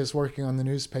downstairs working on the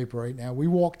newspaper right now, we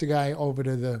walked a guy over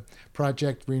to the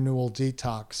Project Renewal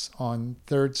Detox on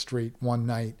 3rd Street one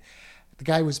night. The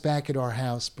guy was back at our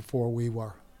house before we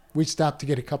were. We stopped to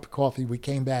get a cup of coffee. We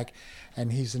came back,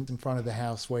 and he's in front of the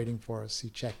house waiting for us. He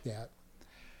checked out.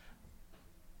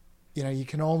 You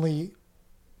can only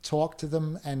talk to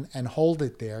them and hold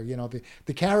it there.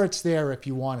 The carrot's there if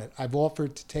you want it. I've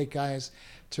offered to take guys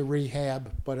to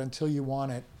rehab, but until you want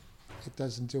it, it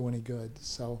doesn't do any good.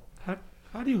 So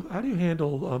how do you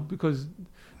handle because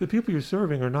the people you're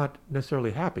serving are not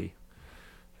necessarily happy,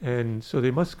 and so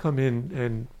they must come in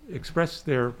and express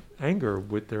their anger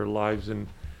with their lives and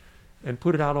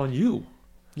put it out on you.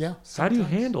 Yeah. How do you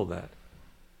sometimes. handle that?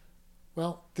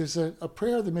 Well, there's a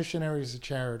prayer the Missionaries of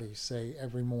Charity say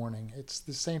every morning. It's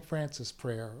the St. Francis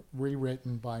prayer,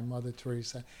 rewritten by Mother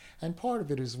Teresa. And part of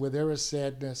it is, where there is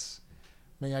sadness,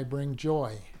 may I bring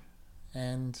joy.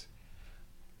 And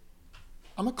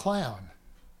I'm a clown.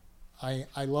 I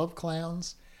love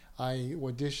clowns. I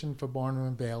auditioned for Barnum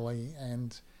and Bailey,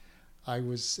 and I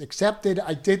was accepted.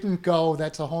 I didn't go.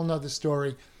 That's a whole nother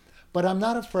story. But I'm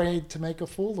not afraid to make a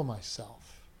fool of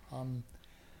myself.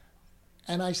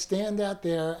 And I stand out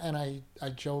there and I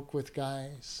joke with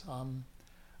guys.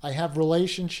 I have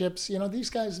relationships. These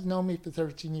guys have known me for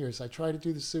 13 years. I try to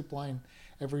do the soup line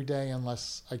every day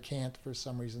unless I can't for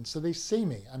some reason. So they see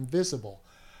me. I'm visible.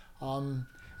 And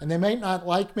they may not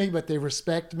like me, but they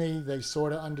respect me. They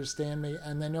sort of understand me.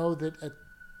 And they know that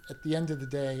at the end of the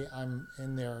day, I'm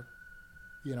in their,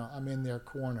 I'm in their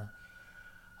corner.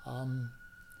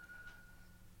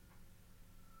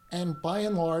 And by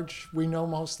and large, we know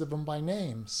most of them by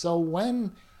name. So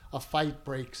when a fight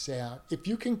breaks out, if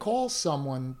you can call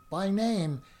someone by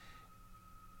name,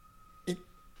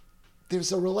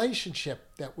 there's a relationship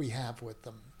that we have with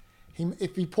them.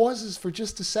 If he pauses for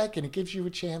just a second, it gives you a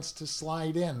chance to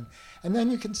slide in. And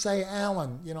then you can say,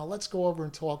 Alan, let's go over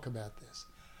and talk about this.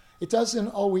 It doesn't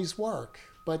always work,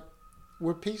 but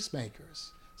we're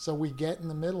peacemakers. So we get in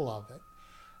the middle of it.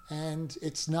 And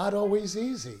it's not always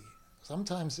easy.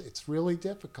 Sometimes it's really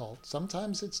difficult.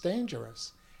 Sometimes it's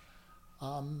dangerous.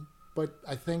 But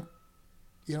I think,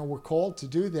 we're called to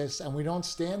do this, and we don't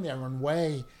stand there and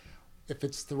weigh if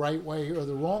it's the right way or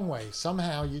the wrong way.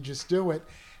 Somehow you just do it.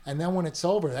 And then when it's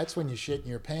over, that's when you shit in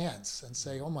your pants and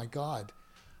say, oh my God.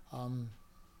 Go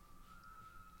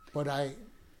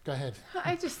ahead.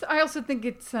 I also think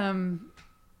it's,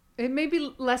 it may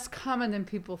be less common than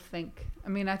people think. I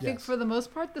mean, I think for the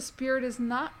most part, the spirit is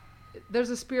not, there's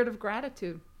a spirit of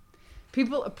gratitude.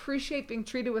 People appreciate being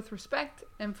treated with respect.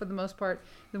 And for the most part,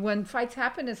 when fights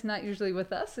happen, it's not usually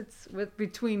with us. It's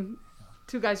between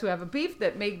two guys who have a beef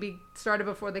that maybe started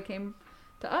before they came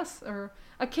to us, or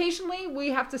occasionally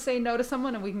we have to say no to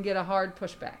someone and we can get a hard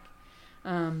pushback.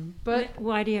 But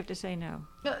why do you have to say no?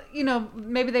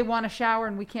 Maybe they want a shower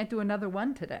and we can't do another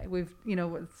one today. We've,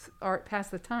 it's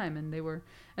past the time,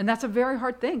 and that's a very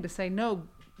hard thing to say no.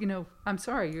 I'm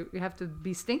sorry, you have to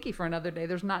be stinky for another day.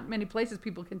 There's not many places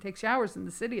people can take showers in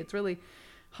the city. It's really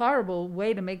horrible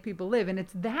way to make people live, and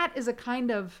that is a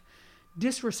kind of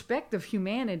disrespect of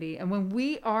humanity. And when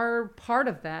we are part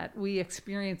of that, we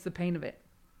experience the pain of it.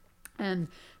 And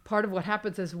part of what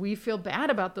happens is we feel bad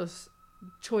about those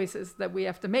choices that we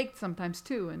have to make sometimes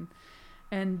too.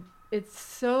 And it's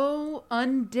so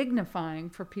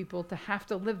undignifying for people to have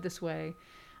to live this way.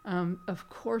 Of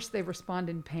course they respond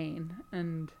in pain.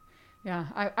 And yeah,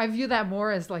 I view that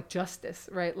more as like justice,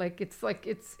 right? Like it's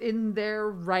in their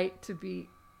right to be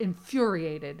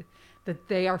infuriated that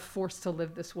they are forced to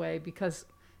live this way, because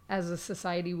as a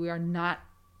society, we are not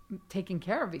taking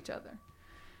care of each other.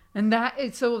 And that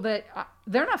is so that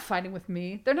they're not fighting with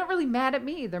me. They're not really mad at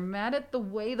me. They're mad at the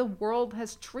way the world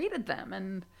has treated them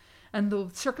and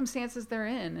the circumstances they're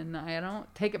in. And I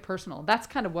don't take it personal. That's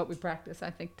kind of what we practice,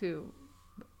 I think, too.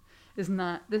 Is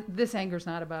not this anger's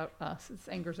not about us. This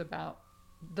anger's about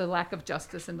the lack of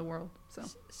justice in the world.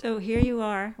 So here you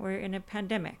are. We're in a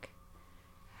pandemic.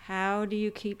 How do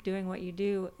you keep doing what you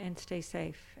do and stay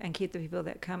safe and keep the people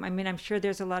that come? I mean, I'm sure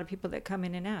there's a lot of people that come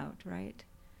in and out, right?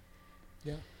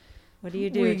 Yeah. What do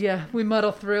you do? We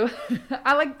muddle through.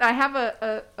 I have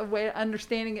a way of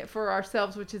understanding it for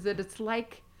ourselves, which is that it's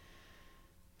like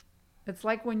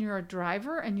when you're a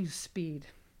driver and you speed.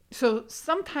 So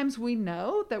sometimes we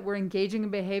know that we're engaging in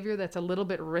behavior that's a little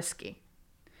bit risky.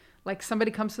 Like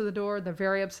somebody comes to the door, they're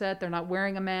very upset, they're not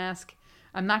wearing a mask.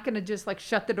 I'm not going to just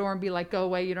shut the door and be like, go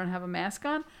away, you don't have a mask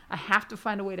on. I have to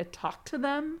find a way to talk to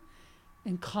them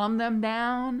and calm them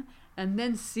down and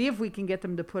then see if we can get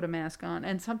them to put a mask on.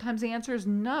 And sometimes the answer is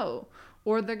no.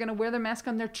 Or they're going to wear their mask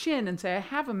on their chin and say, I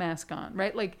have a mask on,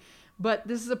 right? But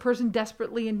this is a person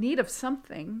desperately in need of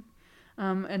something.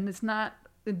 And it's not,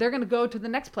 they're going to go to the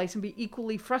next place and be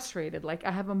equally frustrated.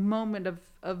 I have a moment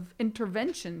of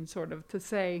intervention sort of to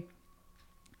say,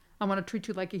 I want to treat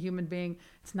you like a human being.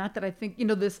 It's not that I think,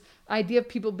 this idea of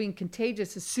people being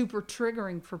contagious is super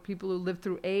triggering for people who live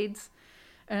through AIDS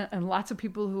and lots of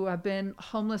people who have been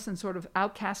homeless and sort of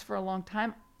outcast for a long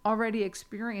time already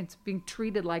experience being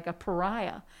treated like a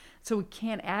pariah. So we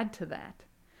can't add to that.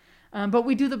 But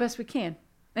we do the best we can.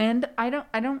 And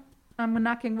I'm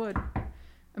knocking wood.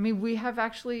 I mean, we have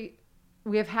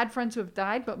had friends who have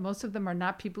died, but most of them are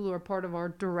not people who are part of our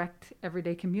direct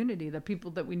everyday community, the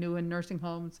people that we knew in nursing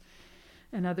homes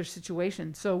and other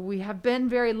situations. So we have been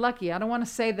very lucky. I don't want to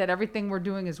say that everything we're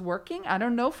doing is working. I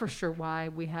don't know for sure why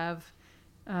we have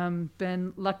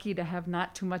been lucky to have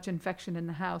not too much infection in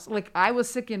the house. I was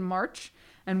sick in March,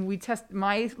 and we test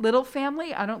my little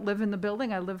family. I don't live in the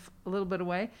building. I live a little bit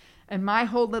away. And my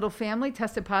whole little family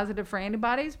tested positive for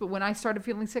antibodies. But when I started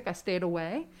feeling sick, I stayed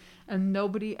away. And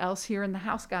nobody else here in the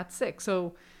house got sick.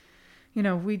 So,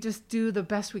 we just do the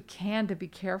best we can to be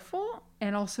careful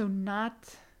and also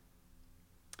not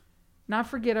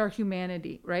forget our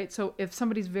humanity, right? So if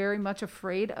somebody's very much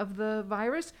afraid of the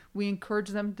virus, we encourage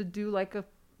them to do a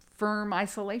firm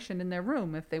isolation in their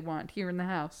room if they want here in the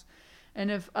house.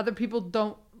 And if other people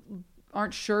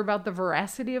aren't sure about the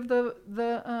veracity of the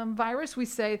virus, we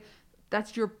say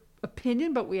that's your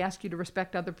opinion, but we ask you to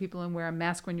respect other people and wear a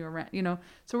mask when you're around,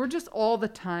 So we're just all the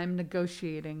time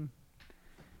negotiating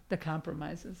the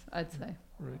compromises, I'd say.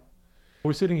 Right.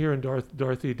 We're sitting here in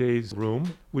Dorothy Day's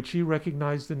room. Would she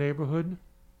recognize the neighborhood?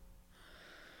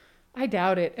 I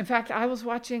doubt it. In fact, I was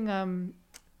watching,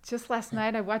 just last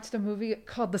night, I watched a movie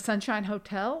called The Sunshine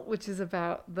Hotel, which is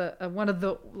about the one of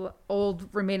the old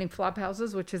remaining flop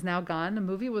houses, which is now gone. The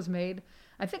movie was made,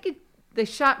 I think they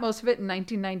shot most of it in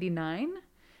 1999.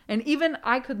 And even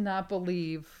I could not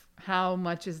believe how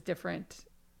much is different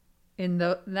in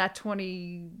that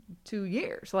 22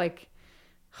 years. Like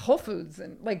Whole Foods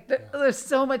and there's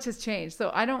so much has changed.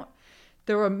 So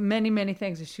there were many, many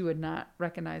things that she would not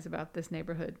recognize about this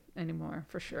neighborhood anymore,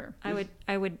 for sure.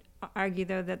 I would argue,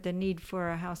 though, that the need for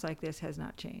a house like this has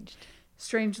not changed.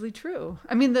 Strangely true.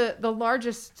 I mean, the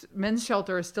largest men's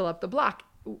shelter is still up the block,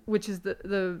 which is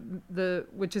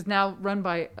which is now run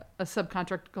by a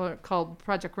subcontractor called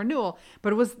Project Renewal.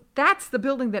 But that's the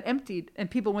building that emptied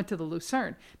and people went to the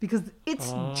Lucerne because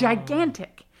it's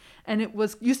gigantic. And it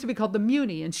used to be called the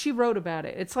Muni, and she wrote about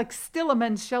it. It's like still a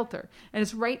men's shelter, and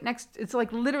it's right next. It's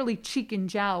like literally cheek and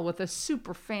jowl with a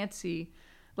super fancy,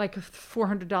 like a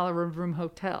 $400 room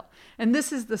hotel. And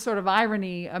this is the sort of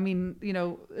irony. I mean,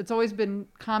 it's always been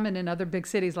common in other big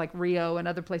cities like Rio and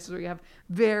other places where you have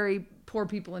very poor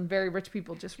people and very rich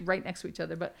people just right next to each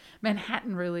other. But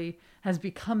Manhattan really has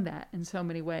become that in so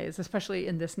many ways, especially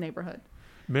in this neighborhood.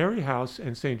 Mary House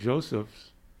and St.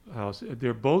 Joseph's House,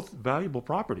 they're both valuable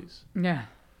properties. Yeah.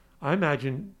 I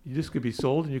imagine this could be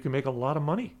sold and you can make a lot of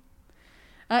money.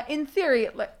 In theory,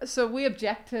 so we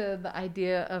object to the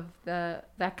idea of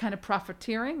that kind of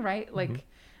profiteering, right? Like,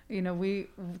 we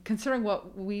considering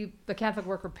what the Catholic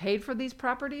worker paid for these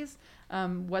properties,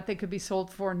 what they could be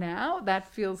sold for now,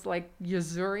 that feels like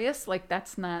usurious. Like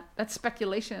that's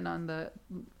speculation on the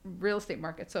real estate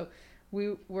market. So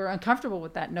we're uncomfortable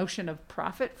with that notion of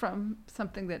profit from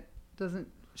something that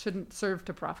shouldn't serve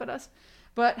to profit us.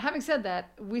 But having said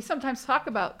that, we sometimes talk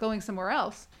about going somewhere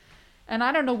else. And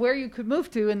I don't know where you could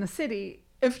move to in the city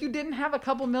if you didn't have a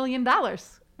couple $1 million,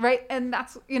 right? And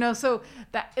that's, so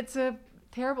that it's a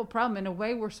terrible problem. In a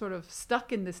way, we're sort of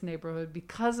stuck in this neighborhood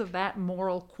because of that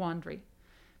moral quandary.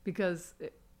 Because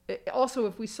also,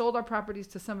 if we sold our properties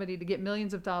to somebody to get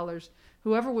millions of dollars,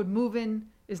 whoever would move in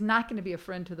is not going to be a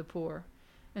friend to the poor.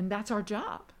 And that's our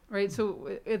job, right?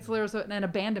 So there's an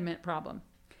abandonment problem.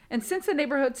 And since the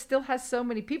neighborhood still has so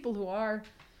many people who are,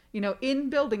 in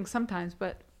buildings sometimes,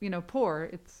 but,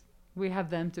 poor, we have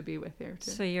them to be with here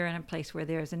too. So you're in a place where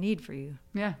there's a need for you.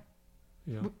 Yeah.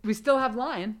 Yeah. We still have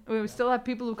line. We still have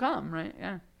people who come, right?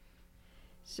 Yeah.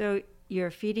 So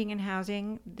you're feeding and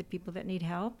housing the people that need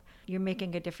help. You're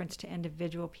making a difference to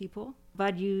individual people.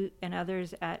 Bud, you and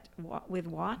others with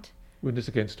Watt Witness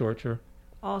Against Torture.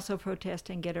 also protest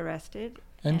and get arrested.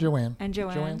 And Joanne. And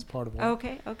Joanne. Joanne's part of Watt.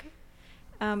 Okay.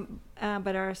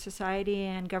 But our society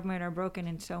and government are broken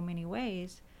in so many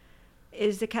ways.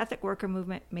 Is the Catholic worker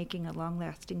movement making a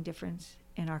long-lasting difference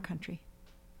in our country?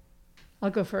 I'll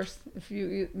go first, so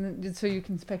you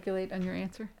can speculate on your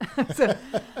answer. So,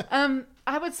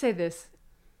 I would say this: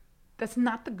 that's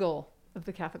not the goal of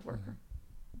the Catholic worker,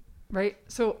 right?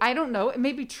 So I don't know. It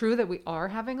may be true that we are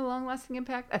having a long-lasting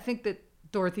impact. I think that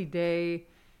Dorothy Day,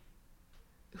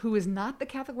 who is not the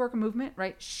Catholic worker movement,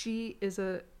 right? She is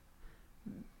an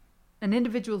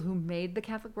individual who made the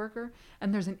Catholic worker,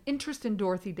 and there's an interest in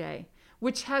Dorothy Day,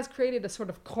 which has created a sort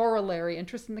of corollary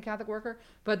interest in the Catholic worker,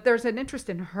 but there's an interest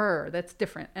in her that's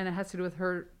different, and it has to do with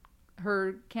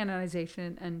her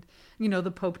canonization, and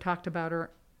the Pope talked about her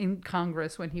in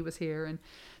Congress when he was here, and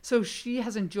so she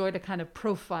has enjoyed a kind of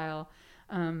profile,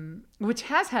 which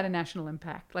has had a national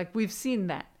impact. Like we've seen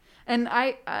that, and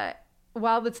I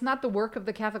while it's not the work of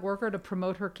the Catholic worker to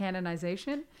promote her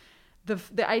canonization,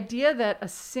 the idea that a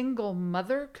single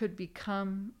mother could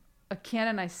become a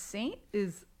canonized saint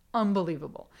is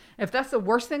unbelievable. If that's the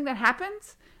worst thing that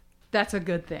happens, that's a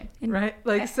good thing, right?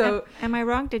 Like, so am I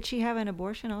wrong? Did she have an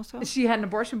abortion also? She had an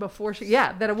abortion before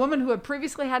that a woman who had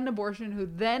previously had an abortion, who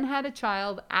then had a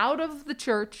child out of the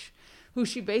church, who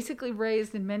she basically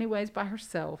raised in many ways by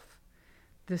herself.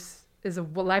 This is a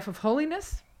life of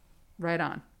holiness, right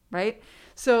on, right?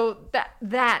 So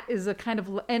that is a kind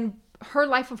of, and her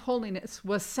life of holiness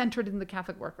was centered in the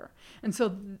Catholic worker. And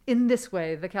so in this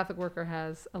way, the Catholic worker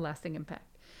has a lasting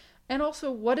impact. And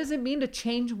also, what does it mean to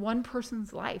change one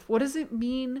person's life? What does it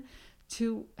mean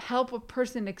to help a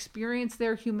person experience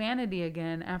their humanity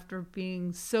again after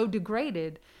being so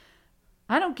degraded?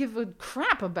 I don't give a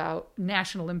crap about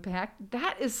national impact.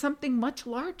 That is something much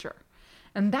larger.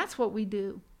 And that's what we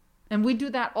do. And we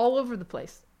do that all over the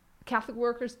place. Catholic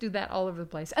workers do that all over the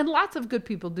place. And lots of good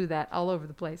people do that all over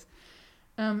the place.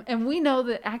 And we know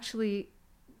that actually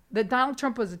that Donald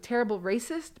Trump was a terrible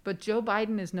racist, but Joe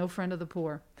Biden is no friend of the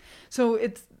poor. So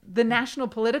it's the national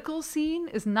political scene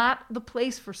is not the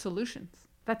place for solutions.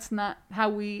 That's not how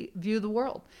we view the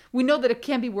world. We know that it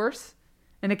can be worse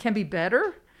and it can be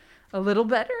better, a little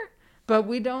better, but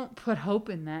we don't put hope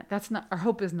in that. That's not, our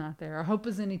hope is not there. Our hope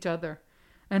is in each other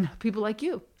and people like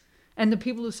you and the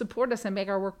people who support us and make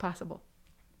our work possible.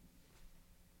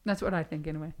 That's what I think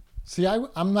anyway. See,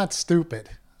 I'm not stupid.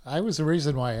 I was the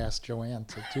reason why I asked Joanne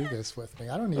to do this with me.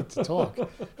 I don't need to talk.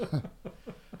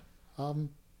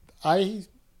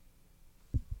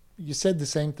 You said the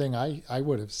same thing I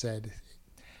would have said.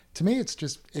 To me,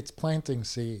 it's planting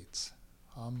seeds.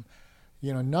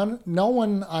 No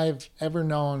one I've ever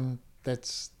known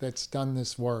that's done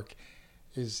this work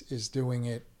is doing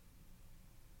it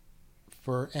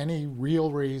for any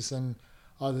real reason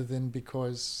other than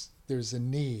because there's a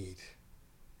need,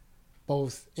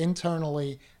 both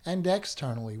internally and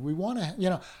externally. We want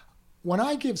to, when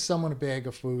I give someone a bag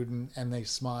of food and they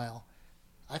smile,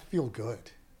 I feel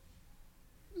good.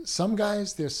 Some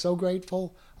guys, they're so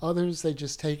grateful. Others, they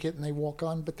just take it and they walk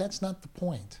on. But that's not the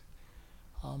point.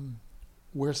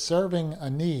 We're serving a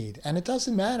need. And it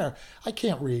doesn't matter. I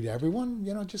can't read everyone.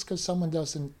 Just because someone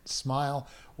doesn't smile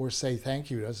or say thank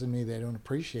you doesn't mean they don't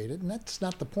appreciate it. And that's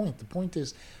not the point. The point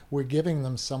is we're giving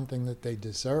them something that they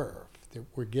deserve.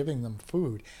 We're giving them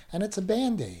food. And it's a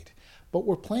Band-Aid. But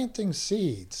we're planting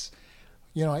seeds.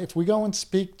 If we go and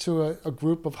speak to a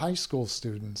group of high school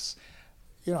students,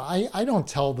 I don't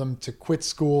tell them to quit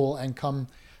school and come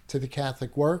to the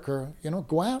Catholic Worker.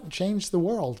 Go out and change the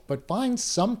world, but find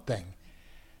something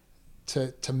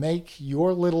to make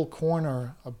your little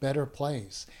corner a better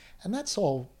place. And that's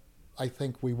all I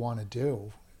think we want to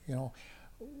do.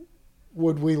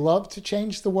 Would we love to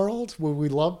change the world? Would we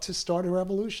love to start a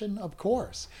revolution? Of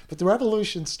course. But the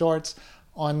revolution starts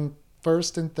on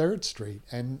 1st and 3rd Street,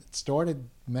 and it started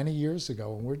many years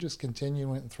ago, and we're just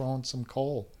continuing and throwing some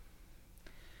coal.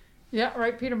 Yeah,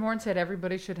 right. Peter Moore said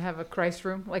everybody should have a Christ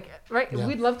room. Yeah.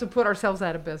 We'd love to put ourselves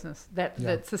out of business.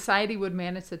 That society would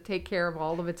manage to take care of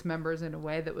all of its members in a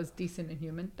way that was decent and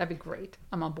human. That'd be great.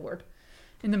 I'm on board.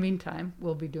 In the meantime,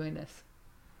 we'll be doing this.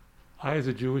 I, as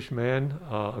a Jewish man,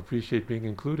 appreciate being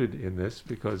included in this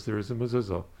because there is a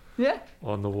mezuzah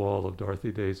on the wall of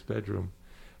Dorothy Day's bedroom.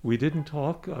 We didn't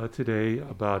talk today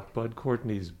about Bud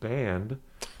Courtney's band,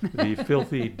 the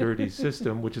Filthy Dirty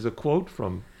System, which is a quote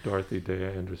from Dorothy Day,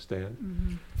 I understand.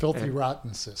 Mm-hmm. Filthy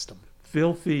Rotten System.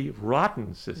 Filthy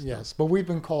Rotten System. Yes, but we've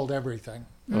been called everything.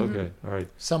 Mm-hmm. Okay, all right.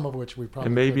 Some of which we probably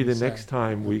And maybe the couldn't next say.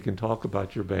 time we can talk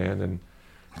about your band and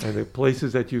the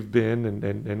places that you've been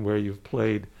and where you've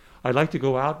played. I'd like to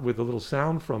go out with a little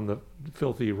sound from the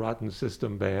Filthy Rotten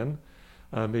System band.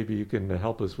 Maybe you can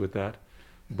help us with that.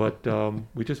 But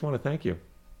we just want to thank you.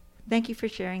 Thank you for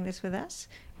sharing this with us.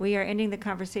 We are ending the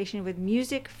conversation with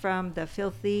music from the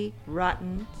Filthy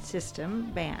Rotten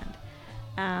System band.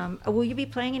 Will you be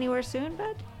playing anywhere soon,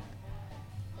 Bud?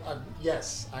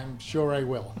 Yes, I'm sure I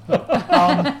will.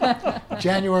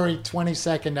 January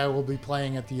 22nd, I will be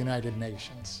playing at the United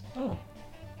Nations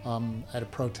at a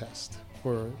protest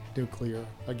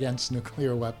against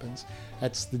nuclear weapons.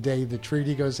 That's the day the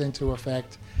treaty goes into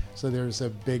effect. So there's a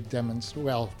big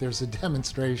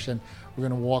demonstration. We're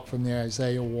going to walk from the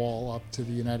Isaiah Wall up to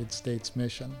the United States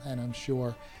Mission, and I'm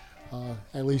sure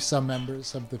at least some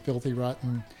members of the Filthy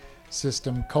Rotten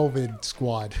System COVID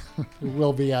squad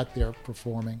will be out there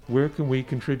performing. Where can we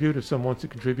contribute if someone wants to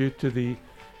contribute to the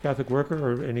Catholic Worker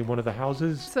or any one of the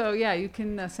houses? So, you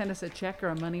can send us a check or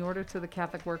a money order to the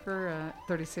Catholic Worker,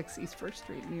 36 East 1st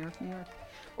Street, New York, New York.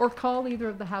 Or call either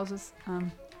of the houses.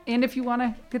 And if you want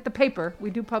to get the paper, we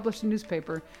do publish a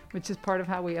newspaper, which is part of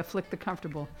how we afflict the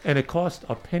comfortable. And it costs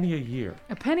a penny a year.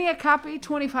 A penny a copy,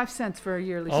 25 cents for a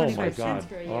yearly. Oh, my 25 God. cents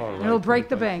for a year. All right, It'll break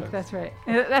the 25 bank. cents. That's right.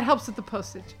 And that helps with the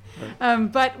postage.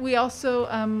 Right. But we also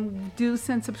do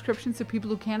send subscriptions to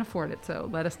people who can't afford it. So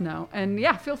let us know. And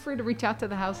feel free to reach out to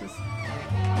the houses.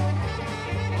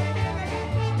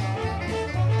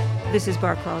 This is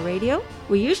Bar Crawl Radio.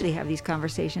 We usually have these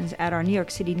conversations at our New York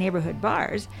City neighborhood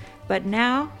bars, but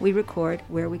now we record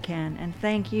where we can. And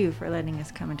thank you for letting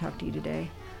us come and talk to you today.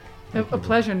 A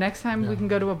pleasure. Next time we can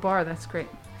go to a bar. That's great.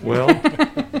 Well,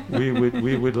 we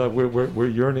would love. We're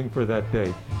yearning for that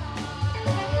day.